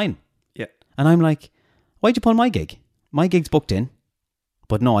pull mine. Yeah. And I'm like, why'd you pull my gig? My gig's booked in.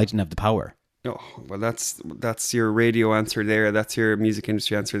 But no, I didn't have the power. Oh, well, that's your radio answer there. That's your music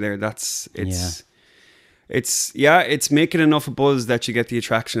industry answer there. It's making enough a buzz that you get the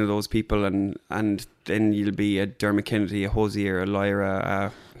attraction of those people, and then you'll be a Dermot Kennedy, a Hosier, a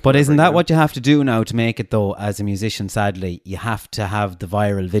Lyra. But isn't that what you have to do now to make it, though, as a musician? Sadly, you have to have the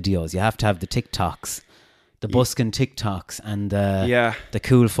viral videos. You have to have the TikToks, the busking TikToks, and the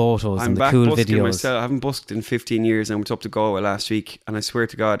cool photos and the cool videos. Myself. I haven't busked in 15 years. I went up to Galway last week, and I swear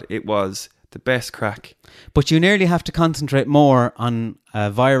to God, it was The best crack. But you nearly have to concentrate more on a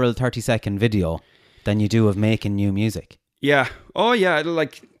viral 30-second video than you do of making new music. Yeah. Oh, yeah.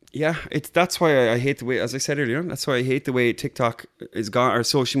 Like, yeah. That's why I hate the way, as I said earlier, that's why I hate the way TikTok is gone, or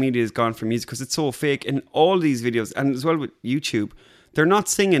social media is gone for music, because it's so fake. And all these videos, and as well with YouTube, they're not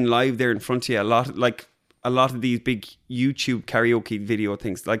singing live there in front of you. A lot of these big YouTube karaoke video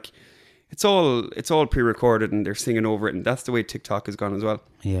things, like, it's all pre-recorded and they're singing over it, and that's the way TikTok has gone as well.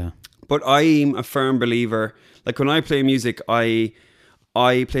 Yeah. But I'm a firm believer, like when I play music, I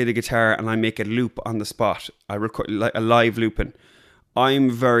play the guitar and I make it loop on the spot. I record like a live looping. I'm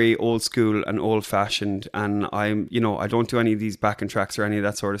very old school and old fashioned, and I don't do any of these backing tracks or any of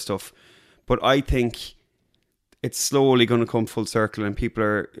that sort of stuff. But I think it's slowly going to come full circle, and people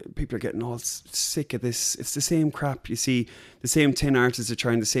are getting all sick of this. It's the same crap. You see, the same 10 artists are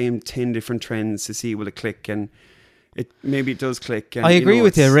trying the same 10 different trends to see will it click, and maybe it does click. And, I agree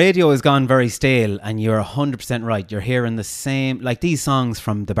with you. Radio has gone very stale, and you're 100% right. You're hearing the same, like these songs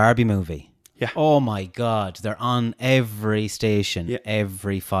from the Barbie movie. Yeah. Oh my God, they're on every station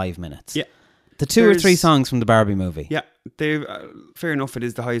every 5 minutes. Yeah. The two or three songs from the Barbie movie. Yeah, they've fair enough. It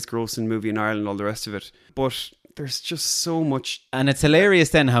is the highest grossing movie in Ireland, all the rest of it. But there's just so much. And it's hilarious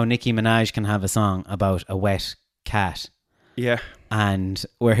then how Nicki Minaj can have a song about a wet cat. Yeah. And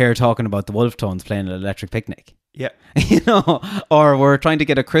we're here talking about the Wolf Tones playing at Electric Picnic. Yeah. Or we're trying to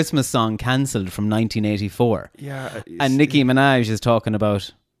get a Christmas song cancelled from 1984. Yeah. And Nicki Minaj is talking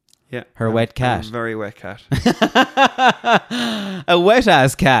about her wet cat. A very wet cat. A wet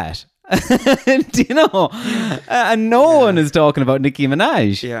ass cat. Do you know? And no one is talking about Nicki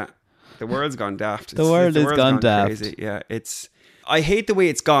Minaj. Yeah. The world's gone daft. The world has gone daft. Crazy. Yeah. I hate the way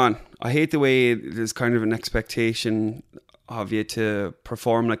it's gone. I hate the way there's kind of an expectation of you to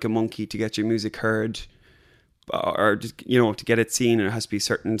perform like a monkey to get your music heard, or just, to get it seen, and it has to be a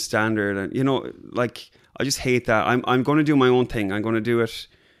certain standard. And I just hate that. I'm going to do my own thing. I'm going to do it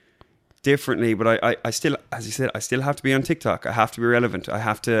differently, but I still, as you said, I still have to be on TikTok. I have to be relevant. I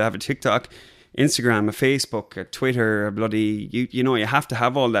have to have a TikTok, Instagram, a Facebook, a Twitter, a bloody, you have to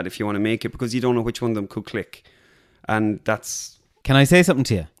have all that if you want to make it, because you don't know which one of them could click. And that's... Can I say something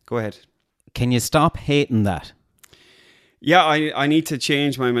to you? Go ahead. Can you stop hating that? Yeah, I need to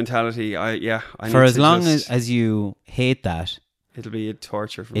change my mentality. For as long as you hate that, it'll be a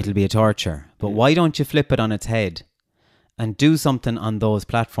torture for me. It'll be a torture. But why don't you flip it on its head and do something on those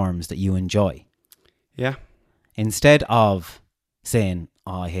platforms that you enjoy? Yeah. Instead of saying,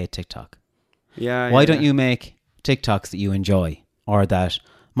 I hate TikTok. Why don't you make TikToks that you enjoy, or that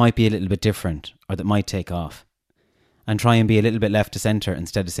might be a little bit different, or that might take off? And try and be a little bit left to centre,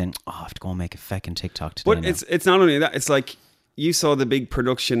 instead of saying, I have to go and make a feckin' TikTok today. But it's not only that. It's like, you saw the big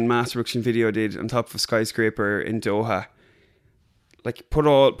mass production video I did on top of a skyscraper in Doha. Like, put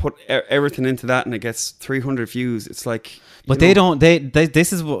everything into that, and it gets 300 views. It's like, but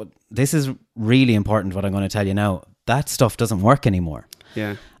this is really important. What I'm going to tell you now, that stuff doesn't work anymore.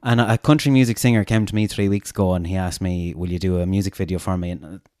 Yeah. And a country music singer came to me 3 weeks ago, and he asked me, "Will you do a music video for me?"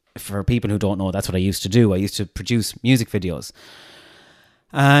 And for people who don't know, that's what I used to do. I used to produce music videos,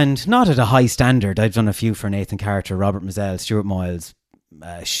 and not at a high standard. I've done a few for Nathan Carter, Robert Mazzell, Stuart Moyles.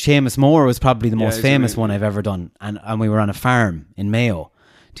 Seamus Moore was probably the most famous one I've ever done, and we were on a farm in Mayo.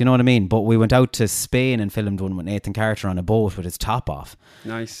 Do you know what I mean? But we went out to Spain and filmed one with Nathan Carter on a boat with his top off.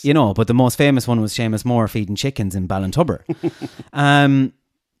 Nice. But the most famous one was Seamus Moore feeding chickens in Ballintubber.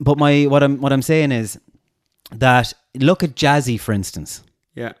 But what I'm saying is that, look at Jazzy, for instance.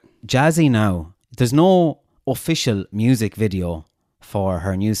 Yeah. Jazzy now, there's no official music video for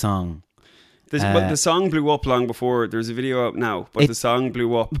her new song. But the song blew up long before. There's a video out now, but the song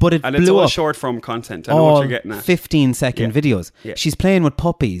blew up. But it's all short form content. I know what you're getting at. 15-second videos. Yeah. She's playing with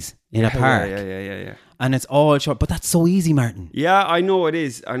puppies in a park. Yeah. And it's all short. But that's so easy, Martin. Yeah, I know it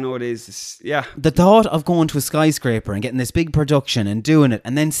is. Yeah. The thought of going to a skyscraper and getting this big production and doing it,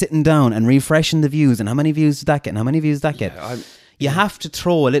 and then sitting down and refreshing the views, and how many views did that get, and how many views did that get? You have to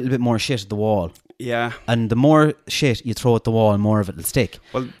throw a little bit more shit at the wall. Yeah. And the more shit you throw at the wall, more of it will stick.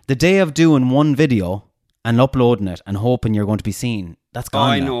 Well, the day of doing one video and uploading it and hoping you're going to be seen, that's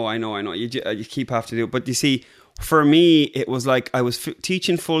gone. I know. You keep having to do it. But you see, for me, it was like I was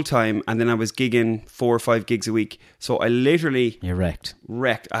teaching full time, and then I was gigging 4 or 5 gigs a week. So I literally... You're wrecked.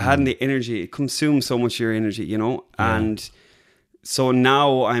 I hadn't the energy. It consumed so much of your energy, Yeah. And... So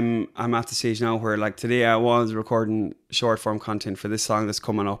now I'm at the stage now where, like, today I was recording short form content for this song that's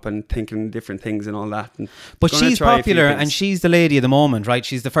coming up and thinking different things and all that. But she's popular, and she's the lady of the moment, right?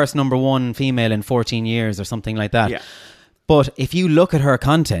 She's the first #1 female in 14 years or something like that. Yeah. But if you look at her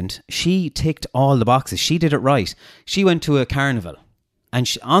content, she ticked all the boxes. She did it right. She went to a carnival And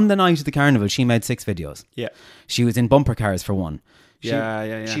on the night of the carnival, she made 6 videos. Yeah. She was in bumper cars for one.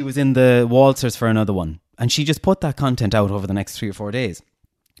 Yeah. She was in the waltzers for another one. And she just put that content out over the next 3 or 4 days.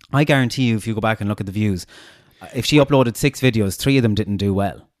 I guarantee you, if you go back and look at the views, if she uploaded 6 videos, 3 of them didn't do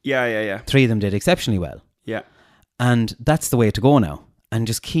well. Yeah. 3 of them did exceptionally well. Yeah. And that's the way to go now. And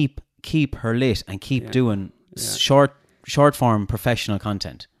just keep her lit and keep doing short form professional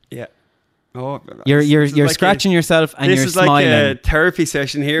content. Yeah. Oh, you're like scratching yourself and you're smiling. This is like a therapy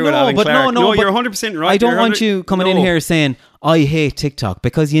session here with Alan Clark. No, you're 100% right. I don't want you coming in here saying, I hate TikTok,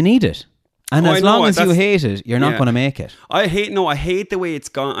 because you need it. And as long as you hate it, you're not going to make it. I hate the way it's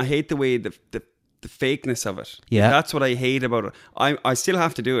gone. I hate the way the fakeness of it. Yeah. That's what I hate about it. I still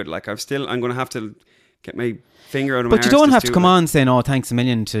have to do it. Like I'm going to have to get my finger out of my arse. But you don't have to come on saying, oh, thanks a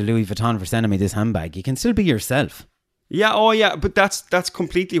million to Louis Vuitton for sending me this handbag. You can still be yourself. Yeah, but that's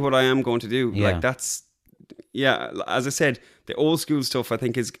completely what I am going to do. Yeah. Like as I said, the old school stuff I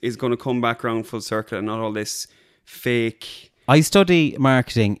think is going to come back around full circle and not all this fake. I study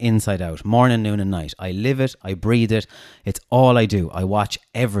marketing inside out, morning, noon and night. I live it, I breathe it. It's all I do. I watch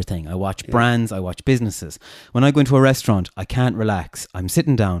everything. I watch brands, I watch businesses. When I go into a restaurant, I can't relax. I'm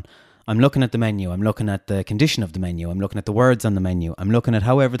sitting down. I'm looking at the menu. I'm looking at the condition of the menu. I'm looking at the words on the menu. I'm looking at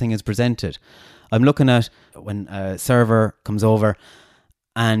how everything is presented. I'm looking at when a server comes over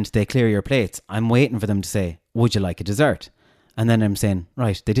and they clear your plates. I'm waiting for them to say, would you like a dessert? And then I'm saying,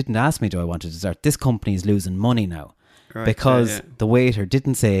 right, they didn't ask me, do I want a dessert? This company is losing money now. Right, because the waiter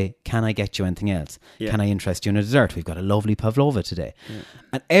didn't say, can I get you anything else? Can I interest you in a dessert? We've got a lovely pavlova today.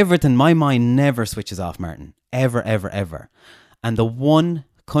 And everything, my mind never switches off, Martin. Ever, ever, ever. And the one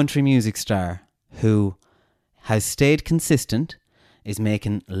country music star who has stayed consistent, is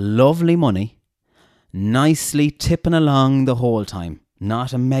making lovely money, nicely tipping along the whole time.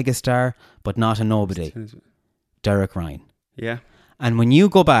 Not a megastar, but not a nobody. Derek Ryan. Yeah. And when you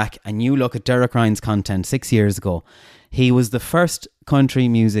go back and you look at Derek Ryan's content 6 years ago, he was the first country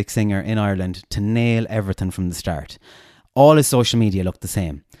music singer in Ireland to nail everything from the start. All his social media looked the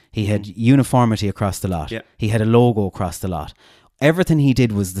same. He had uniformity across the lot. Yeah. He had a logo across the lot. Everything he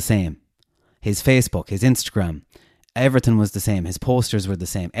did was the same. His Facebook, his Instagram, everything was the same. His posters were the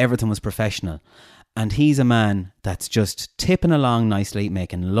same. Everything was professional. And he's a man that's just tipping along nicely,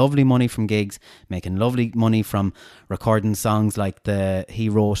 making lovely money from gigs, making lovely money from recording songs like he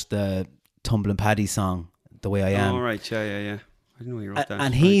wrote the Tumblin' Paddy song, The Way I Am. Oh, right, yeah. I didn't know he wrote that.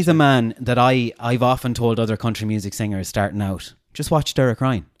 And he's a man that I've often told other country music singers starting out, just watch Derek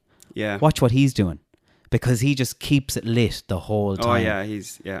Ryan. Yeah. Watch what he's doing. Because he just keeps it lit the whole time. Oh,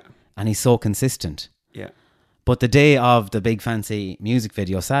 yeah, and he's so consistent. Yeah. But the day of the big fancy music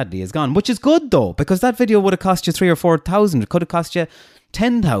video sadly is gone, which is good though, because that video would have cost you 3,000 or 4,000. It could have cost you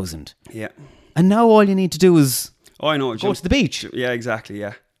 10,000. Yeah. And now all you need to do is go to the beach. Yeah, exactly.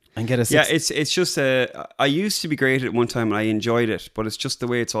 Yeah. And get a Yeah, it's just I used to be great at one time and I enjoyed it, but it's just the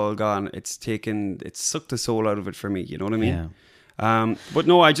way it's all gone. It's sucked the soul out of it for me. You know what I mean? Yeah. But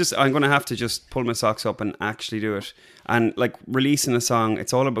no, I'm going to have to just pull my socks up and actually do it. And like releasing a song,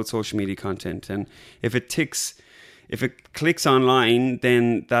 it's all about social media content. And if it clicks online,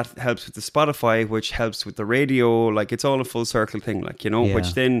 then that helps with the Spotify, which helps with the radio. Like it's all a full circle thing, like, you know,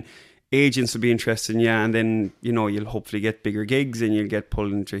 which then agents will be interested in, and then, you know, you'll hopefully get bigger gigs and you'll get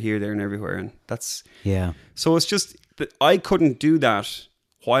pulled into here, there and everywhere. And that's, so it's just that I couldn't do that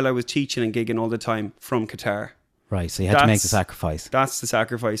while I was teaching and gigging all the time from Qatar. Right, so you had to make the sacrifice. That's the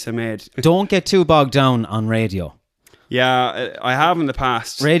sacrifice I made. Don't get too bogged down on radio. Yeah, I have in the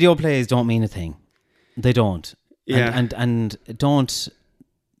past. Radio plays don't mean a thing. They don't. Yeah. And don't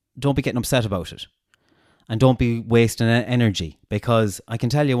be getting upset about it. And don't be wasting energy. Because I can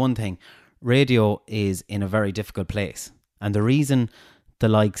tell you one thing. Radio is in a very difficult place. And the reason the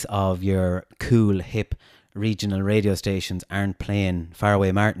likes of your cool, hip, regional radio stations aren't playing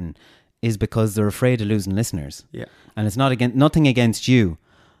Faraway Martin is because they're afraid of losing listeners. Yeah. And it's nothing against you,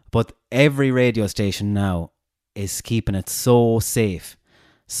 but every radio station now is keeping it so safe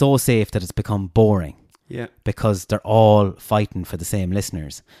that it's become boring. Yeah. Because they're all fighting for the same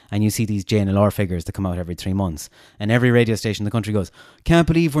listeners. And you see these JNLR figures that come out every 3 months. And every radio station in the country goes, can't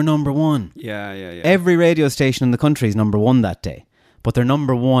believe we're number one. Yeah. Every radio station in the country is number one that day. But they're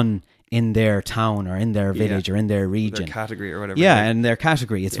number one in their town or in their village or in their region. Their category or whatever. Yeah, in their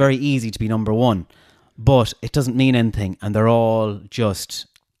category. It's very easy to be number one. But it doesn't mean anything. And they're all just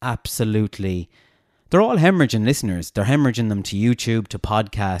absolutely... They're all hemorrhaging listeners. They're hemorrhaging them to YouTube, to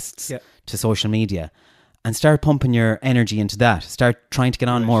podcasts, to social media. And start pumping your energy into that. Start trying to get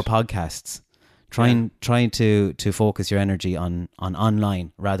on more podcasts. Trying to focus your energy on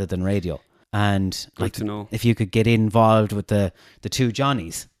online rather than radio. And Good to know. if you could get involved with the two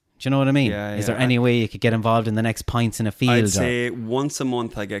Johnnies, do you know what I mean? Yeah, Is there any way you could get involved in the next Pints in a Field? I'd say once a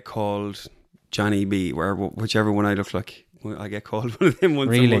month I get called Johnny B, whichever one I look like. I get called one of them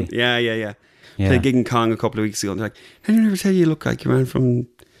once a month. Yeah. Played a gig in Kong a couple of weeks ago. And they're like, "Did you never tell you look like you ran from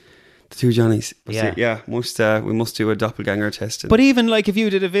the two Johnnies?" But we must do a doppelganger test. But even like if you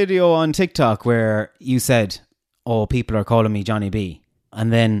did a video on TikTok where you said, "Oh, people are calling me Johnny B,"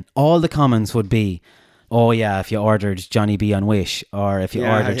 and then all the comments would be, "Oh yeah, if you ordered Johnny B on Wish, or if you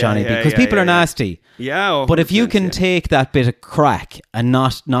ordered Johnny B," because people are nasty. Yeah, but if you can take that bit of crack and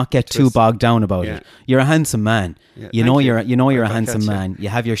not get too bogged down about it, you're a handsome man. Yeah, you know you're a handsome man. You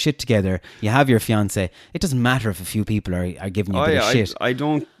have your shit together. You have your fiance. It doesn't matter if a few people are giving you a bit of shit. I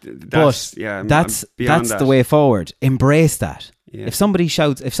don't. That's the way forward. Embrace that. Yeah. If somebody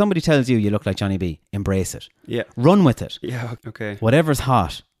tells you look like Johnny B, embrace it. Yeah. Run with it. Yeah. Okay. Whatever's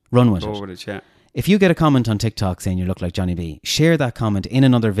hot, run with it. Go with it. Yeah. If you get a comment on TikTok saying you look like Johnny B, share that comment in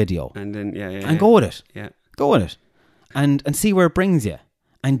another video. And then, and go with it. Yeah. Go with it. And see where it brings you.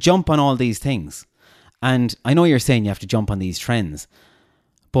 And jump on all these things. And I know you're saying you have to jump on these trends.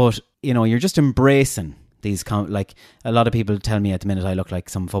 But, you're just embracing these... like, a lot of people tell me at the minute I look like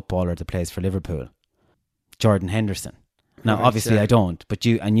some footballer that plays for Liverpool. Jordan Henderson. Now, obviously I don't, but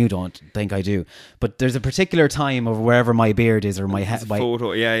you don't think I do. But there's a particular time of wherever my beard is or my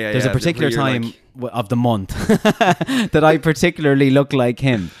photo. There's a particular time of the month that I particularly look like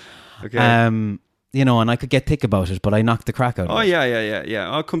him. Okay. And I could get thick about it, but I knocked the crack out of it.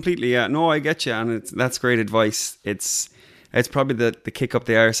 Yeah. Oh, completely. Yeah. No, I get you, and that's great advice. It's probably the kick up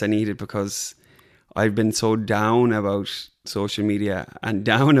the arse I needed, because I've been so down about social media and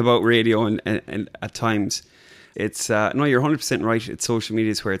down about radio and at times. It's no, you're 100% right. It's social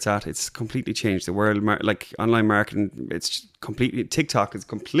media is where it's at. It's completely changed the world. Like online marketing, TikTok has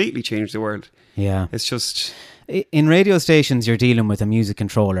completely changed the world. Yeah, it's just in radio stations you're dealing with a music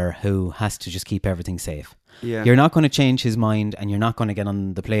controller who has to just keep everything safe. Yeah, you're not going to change his mind, and you're not going to get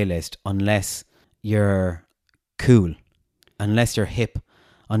on the playlist unless you're cool, unless you're hip.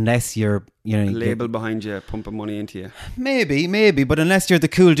 Unless you're, a label behind you, pumping money into you. Maybe, but unless you're the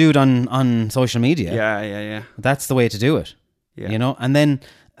cool dude on social media. Yeah. That's the way to do it. Yeah. And then,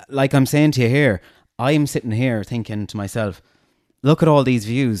 like I'm saying to you here, I'm sitting here thinking to myself, look at all these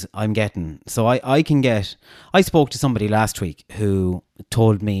views I'm getting. So I spoke to somebody last week who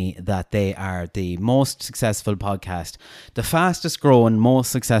told me that they are the most successful podcast, the fastest growing,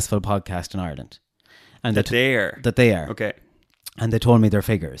 most successful podcast in Ireland. And That they are. Okay. And they told me their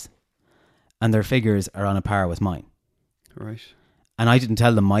figures. And their figures are on a par with mine. Right. And I didn't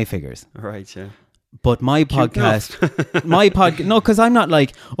tell them my figures. Right, yeah. But my podcast... No, because I'm not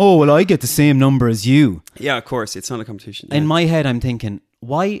like, oh, well, I get the same number as you. Yeah, of course. It's not a competition. Yeah. In my head, I'm thinking,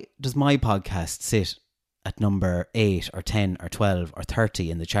 why does my podcast sit at number 8 or 10 or 12 or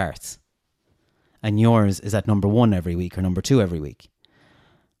 30 in the charts? And yours is at number 1 every week or number 2 every week.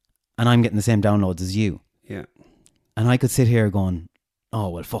 And I'm getting the same downloads as you. Yeah. And I could sit here going, oh,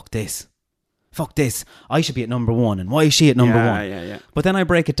 well, fuck this. I should be at number 1. And why is she at number 1? Yeah. But then I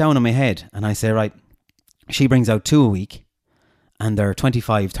break it down in my head and I say, right, she brings out 2 a week and they're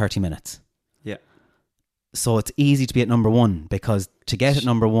 25, 30 minutes. Yeah. So it's easy to be at number 1, because to get at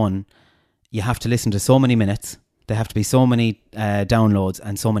number 1, you have to listen to so many minutes. There have to be so many downloads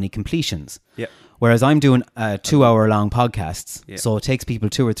and so many completions. Yeah. Whereas I'm doing 2-hour-long podcasts. Yeah. So it takes people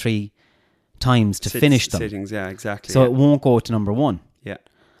 2 or 3 times to finish them. Sittings, yeah, exactly. So it won't go to number 1. Yeah,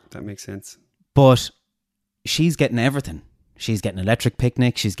 that makes sense. But she's getting everything. She's getting Electric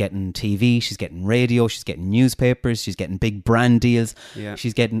Picnic, she's getting TV, she's getting radio, she's getting newspapers, she's getting big brand deals. Yeah.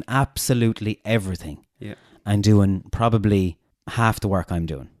 She's getting absolutely everything. Yeah. And doing probably half the work I'm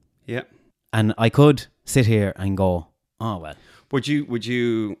doing. Yeah. And I could sit here and go, oh, well. Would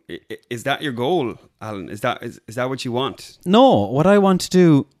you, is that your goal, Alan? Is that what you want? No, what I want to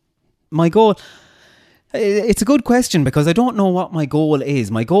do... My goal, it's a good question, because I don't know what my goal is.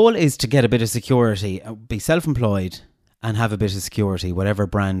 My goal is to get a bit of security, be self-employed and have a bit of security, whatever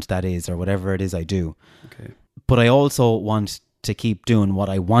brand that is or whatever it is I do. Okay. But I also want to keep doing what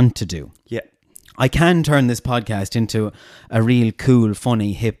I want to do. Yeah. I can turn this podcast into a real cool,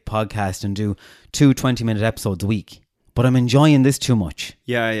 funny, hip podcast and do 2 20-minute episodes a week. But I'm enjoying this too much.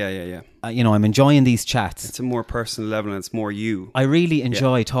 Yeah. I'm enjoying these chats. It's a more personal level and it's more you. I really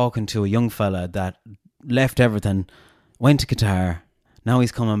enjoy talking to a young fella that left everything, went to Qatar, now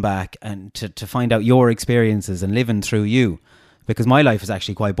he's coming back, and to find out your experiences and living through you. Because my life is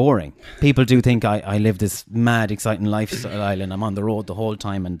actually quite boring. People do think I live this mad, exciting lifestyle and I'm on the road the whole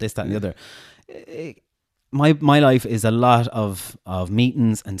time and this, that and the other. my life is a lot of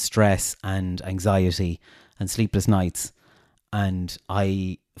meetings and stress and anxiety and sleepless nights, and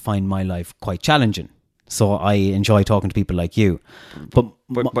I find my life quite challenging. So I enjoy talking to people like you.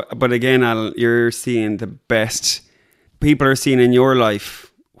 But again, Alan, you're seeing the best. People are seeing in your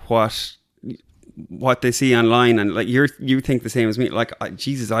life what they see online, and like you think the same as me. Like,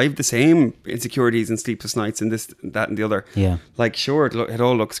 Jesus, I have the same insecurities and sleepless nights and this, that, and the other. Yeah. Like, sure, it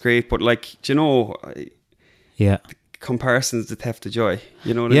all looks great, but like, do you know? Yeah. Comparison's the theft of joy.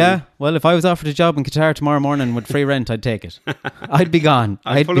 You know what I mean? Yeah. Well, if I was offered a job in Qatar tomorrow morning with free rent, I'd take it. I'd be gone.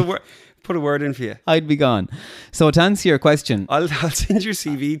 I'd put a word in for you. I'd be gone. So to answer your question, I'll send your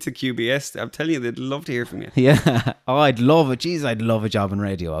CV to QBS. I'm telling you, they'd love to hear from you. Yeah. Oh, I'd love it. Jeez, I'd love a job in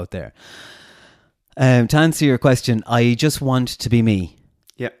radio out there. To answer your question, I just want to be me.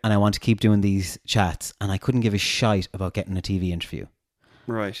 Yeah. And I want to keep doing these chats, and I couldn't give a shite about getting a TV interview.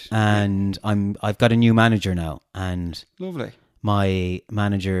 Right. And I've got a new manager now, and lovely. My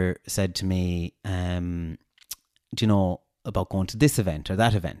manager said to me, do you know about going to this event or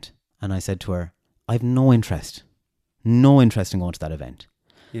that event? And I said to her, I've no interest in going to that event.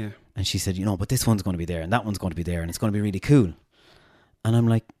 Yeah. And she said, but this one's going to be there and that one's going to be there and it's going to be really cool. And I'm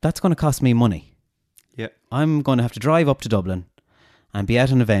like, that's going to cost me money. Yeah. I'm going to have to drive up to Dublin and be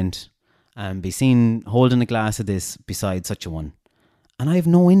at an event and be seen holding a glass of this beside such a one. And I have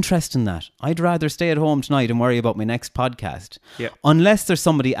no interest in that. I'd rather stay at home tonight and worry about my next podcast. Yeah. Unless there's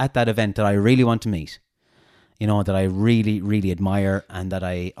somebody at that event that I really want to meet. That I really, really admire, and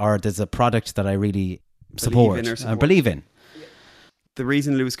or there's a product that I really support. Believe in. The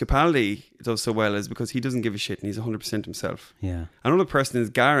reason Lewis Capaldi does so well is because he doesn't give a shit and he's 100% himself. Yeah. Another person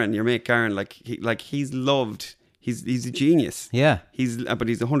is Garen, your mate Garen. He's loved. He's a genius. Yeah. But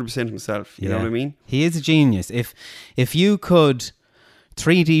he's 100% himself. You know what I mean? He is a genius. If you could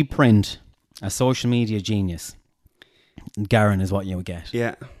 3D print a social media genius, Garen is what you would get.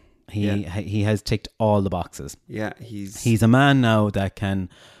 Yeah. He has ticked all the boxes. Yeah, he's a man now that can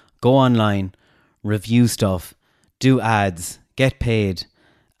go online, review stuff, do ads, get paid,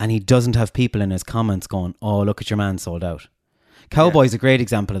 and he doesn't have people in his comments going, oh, look at your man sold out. Cowboy's a great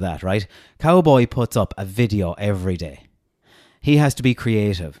example of that, right? Cowboy puts up a video every day. He has to be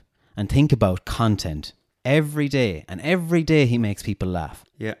creative and think about content every day, and every day he makes people laugh.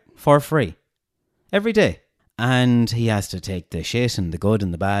 Yeah. For free. Every day. And he has to take the shit and the good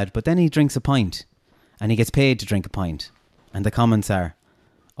and the bad, but then he drinks a pint and he gets paid to drink a pint. And the comments are,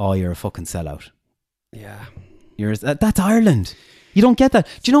 oh, you're a fucking sellout. Yeah. That's Ireland. You don't get that.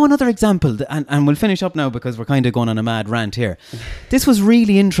 Do you know another example? And we'll finish up now because we're kind of going on a mad rant here. This was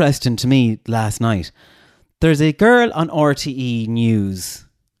really interesting to me last night. There's a girl on RTE News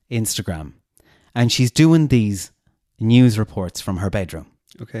Instagram, and she's doing these news reports from her bedroom.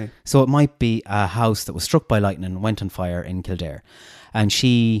 Okay. So it might be a house that was struck by lightning and went on fire in Kildare. And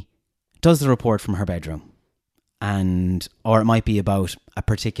she does the report from her bedroom. Or it might be about a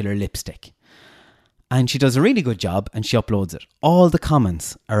particular lipstick. And she does a really good job and she uploads it. All the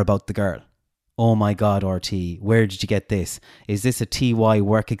comments are about the girl. Oh my God, RT, where did you get this? Is this a TY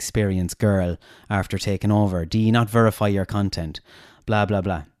work experience girl after taking over? Do you not verify your content? Blah, blah,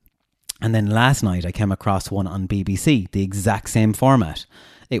 blah. And then last night I came across one on BBC, the exact same format.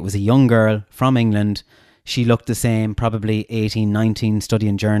 It was a young girl from England. She looked the same, probably 18, 19,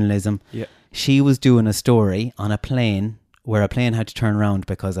 studying journalism. Yeah. She was doing a story on a plane where a plane had to turn around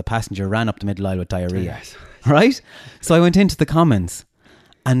because a passenger ran up the middle aisle with diarrhea. Yes. Right? So I went into the comments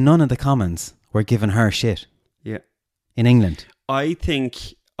and none of the comments were giving her shit. Yeah. In England. I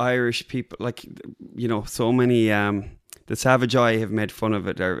think Irish people, so many... the Savage Eye have made fun of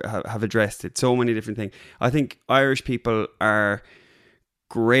it or have addressed it. So many different things. I think Irish people are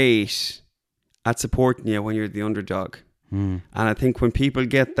great at supporting you when you're the underdog. And I think when people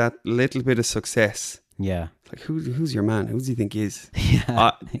get that little bit of success, yeah, it's like who's your man? Who does he think he is?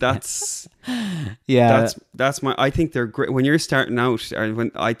 Yeah, that's I think they're great when you're starting out. Or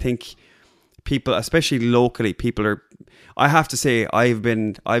when I think people, especially locally, people are. I have to say, I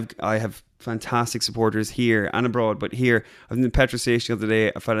have fantastic supporters here and abroad, but here I was in the petrol station the other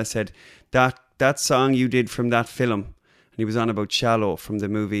day. A fella said that song you did from that film, and he was on about Shallow from the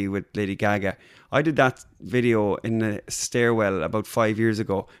movie with Lady Gaga. I did that video in a stairwell about 5 years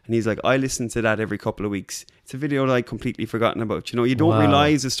ago, and he's like, I listen to that every couple of weeks. It's a video that I'd completely forgotten about. You don't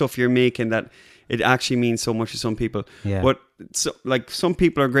realise the stuff you're making, that it actually means so much to some people. Yeah. But some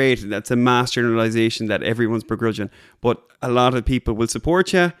people are great. That's a mass generalisation that everyone's begrudging. But a lot of people will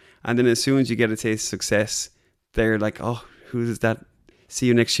support you, and then as soon as you get a taste of success, they're like, oh, who is that? See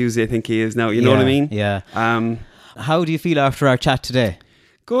you next Tuesday, I think he is now. You know what I mean? Yeah. How do you feel after our chat today?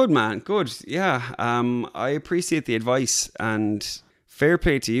 Good, man. Good. Yeah. I appreciate the advice and fair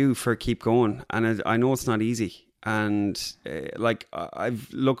play to you for keep going. And I know it's not easy. And like I've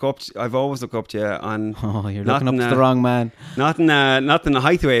always looked up to you on. Oh, you're looking up to the wrong man. Not in a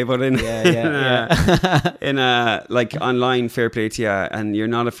height way, but in in a like online. Fair play to you, and you're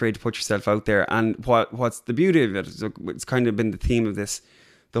not afraid to put yourself out there. And what's the beauty of it? It's kind of been the theme of this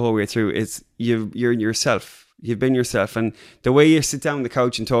the whole way through. Is you're yourself. You've been yourself, and the way you sit down on the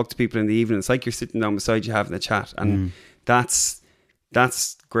couch and talk to people in the evening, it's like you're sitting down beside you having a chat, and that's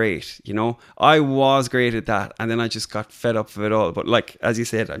great. You know, I was great at that, and then I just got fed up of it all. But like as you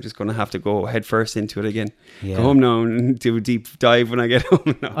said, I'm just going to have to go head first into it again. Yeah. Go home now and do a deep dive when I get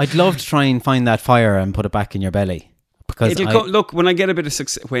home now. I'd love to try and find that fire and put it back in your belly. Because look, when I get a bit of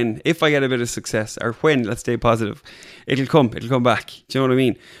success, if I get a bit of success, or let's stay positive, it'll come back. Do you know what I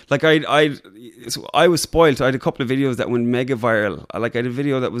mean? Like I was spoiled. I had a couple of videos that went mega viral. Like I had a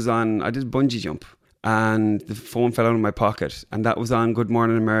video that was on, I did bungee jump, and the phone fell out of my pocket, and that was on Good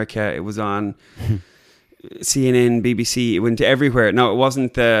Morning America. It was on CNN, BBC. It went to everywhere. Now it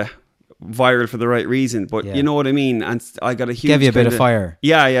wasn't viral for the right reason, but you know what I mean. And I got a huge gave you a bit of fire.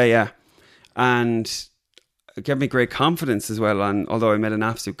 Yeah, and it gave me great confidence as well. And although I made an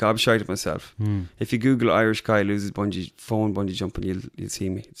absolute gobshite of myself, if you Google Irish guy loses bungee jumping, you'll see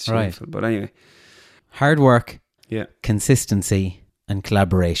me. It's shameful. Right. But anyway, hard work, consistency, and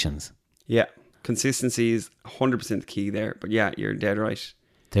collaborations. Yeah, consistency is 100% the key there. But yeah, you're dead right.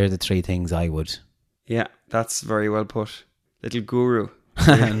 They're the three things I would. Yeah, that's very well put. Little guru.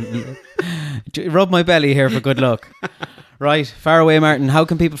 Rub my belly here for good luck. Right, Faraway Martin, how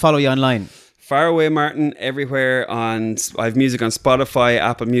can people follow you online? Faraway Martin everywhere. I have music on Spotify,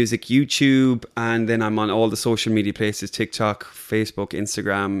 Apple Music, YouTube, and then I'm on all the social media places, TikTok, Facebook,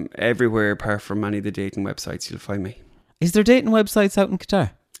 Instagram, everywhere apart from any of the dating websites. You'll find me. Is there dating websites out in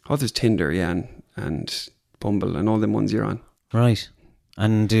Qatar? Oh, there's Tinder, yeah, and Bumble and all them ones you're on. Right.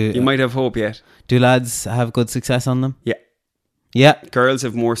 And you might have hope yet. Do lads have good success on them? Yeah. Yeah. Girls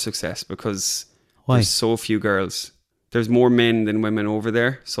have more success because there's so few girls. There's more men than women over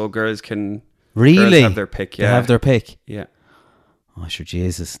there, so girls can... Really? Girls have their pick, yeah. They have their pick? Yeah. Oh, sure,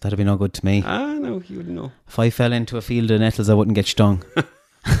 Jesus. That'd be no good to me. Ah, no, you wouldn't know. If I fell into a field of nettles, I wouldn't get stung.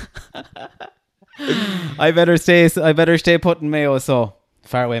 I better stay put in Mayo, so...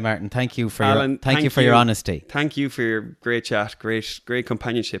 Faraway Martin, thank you for your honesty. Thank you for your great chat, great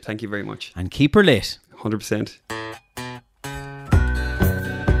companionship. Thank you very much. And keep her lit. 100%.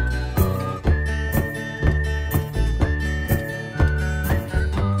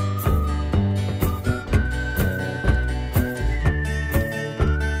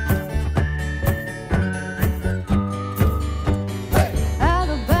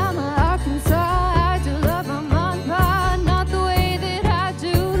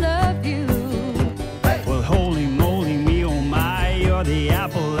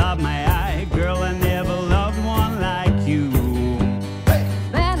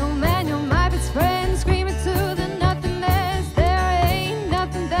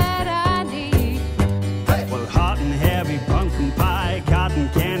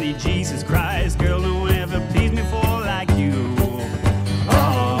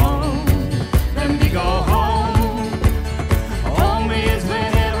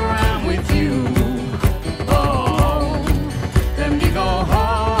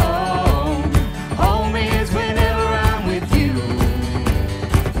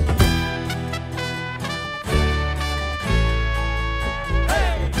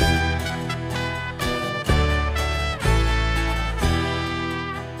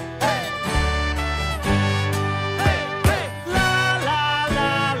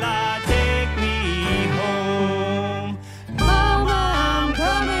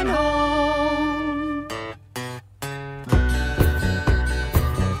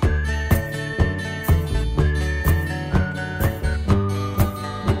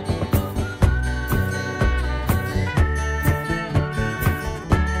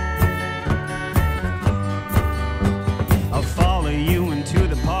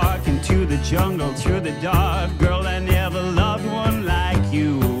 Jungle through the dark, girl, I never loved one like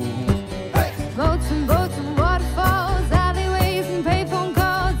you. Hey. Boats and waterfalls, alleyways and payphone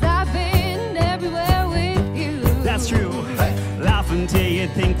calls. I've been everywhere with you. That's true. Hey. Laugh until you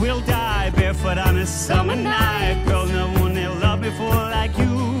think we'll die, barefoot on a summer night. Girl, no one ever loved before like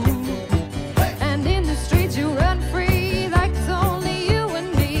you. Hey. And in the streets you run free like it's only you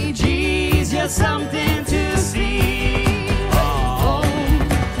and me. Geez, you're something to see.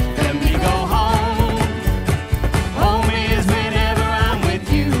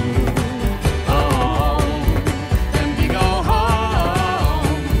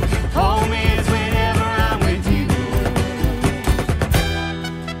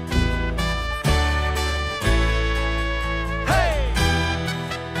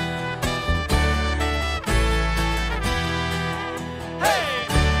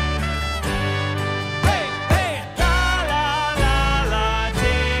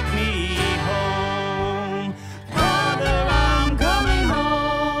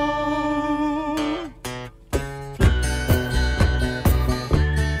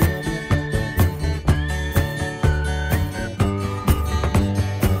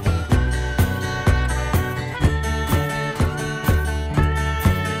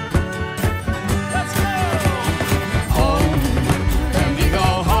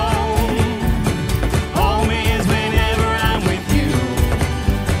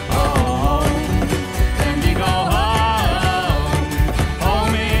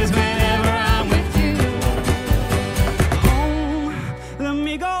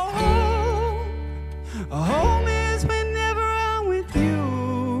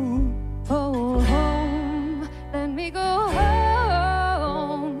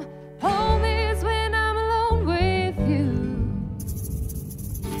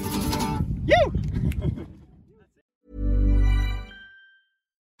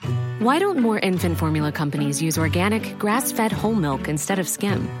 Why don't more infant formula companies use organic, grass-fed whole milk instead of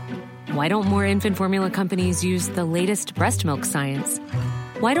skim? Why don't more infant formula companies use the latest breast milk science?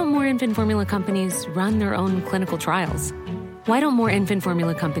 Why don't more infant formula companies run their own clinical trials? Why don't more infant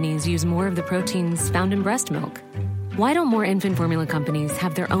formula companies use more of the proteins found in breast milk? Why don't more infant formula companies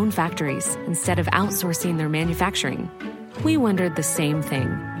have their own factories instead of outsourcing their manufacturing? We wondered the same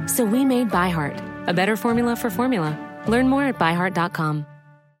thing. So we made ByHeart, a better formula for formula. Learn more at byheart.com.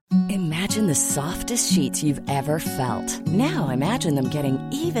 Imagine the softest sheets you've ever felt. Now imagine them getting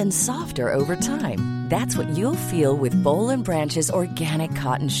even softer over time. That's what you'll feel with Boll & Branch's organic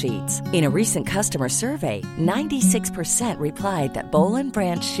cotton sheets. In a recent customer survey, 96% replied that Boll &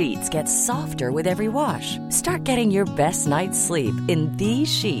 Branch sheets get softer with every wash. Start getting your best night's sleep in these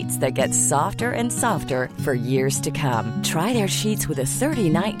sheets that get softer and softer for years to come. Try their sheets with a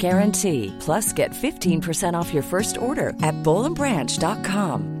 30-night guarantee. Plus, get 15% off your first order at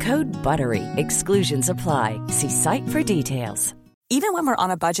bollandbranch.com. Code BUTTERY. Exclusions apply. See site for details. Even when we're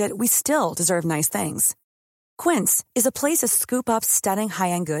on a budget, we still deserve nice things. Quince is a place to scoop up stunning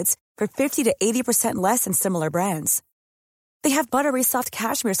high-end goods for 50 to 80% less than similar brands. They have buttery soft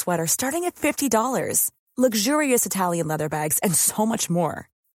cashmere sweaters starting at $50, luxurious Italian leather bags, and so much more.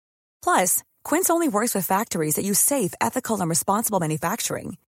 Plus, Quince only works with factories that use safe, ethical, and responsible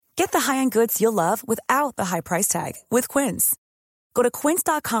manufacturing. Get the high-end goods you'll love without the high price tag with Quince. Go to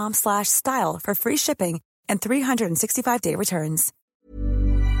quince.com/style for free shipping and 365-day returns.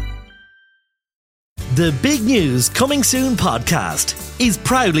 The Big News Coming Soon podcast is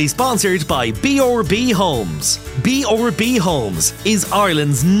proudly sponsored by B&B Homes. B&B Homes is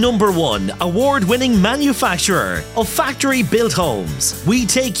Ireland's #1 award-winning manufacturer of factory-built homes. We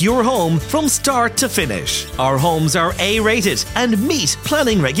take your home from start to finish. Our homes are A-rated and meet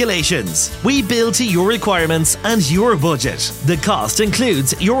planning regulations. We build to your requirements and your budget. The cost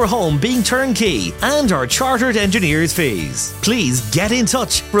includes your home being turnkey and our chartered engineers' fees. Please get in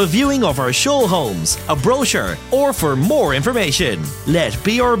touch for viewing of our show homes, a brochure, or for more information. Let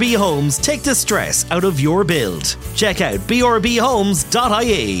B&B Homes take the stress out of your build. Check out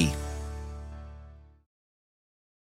brbhomes.ie.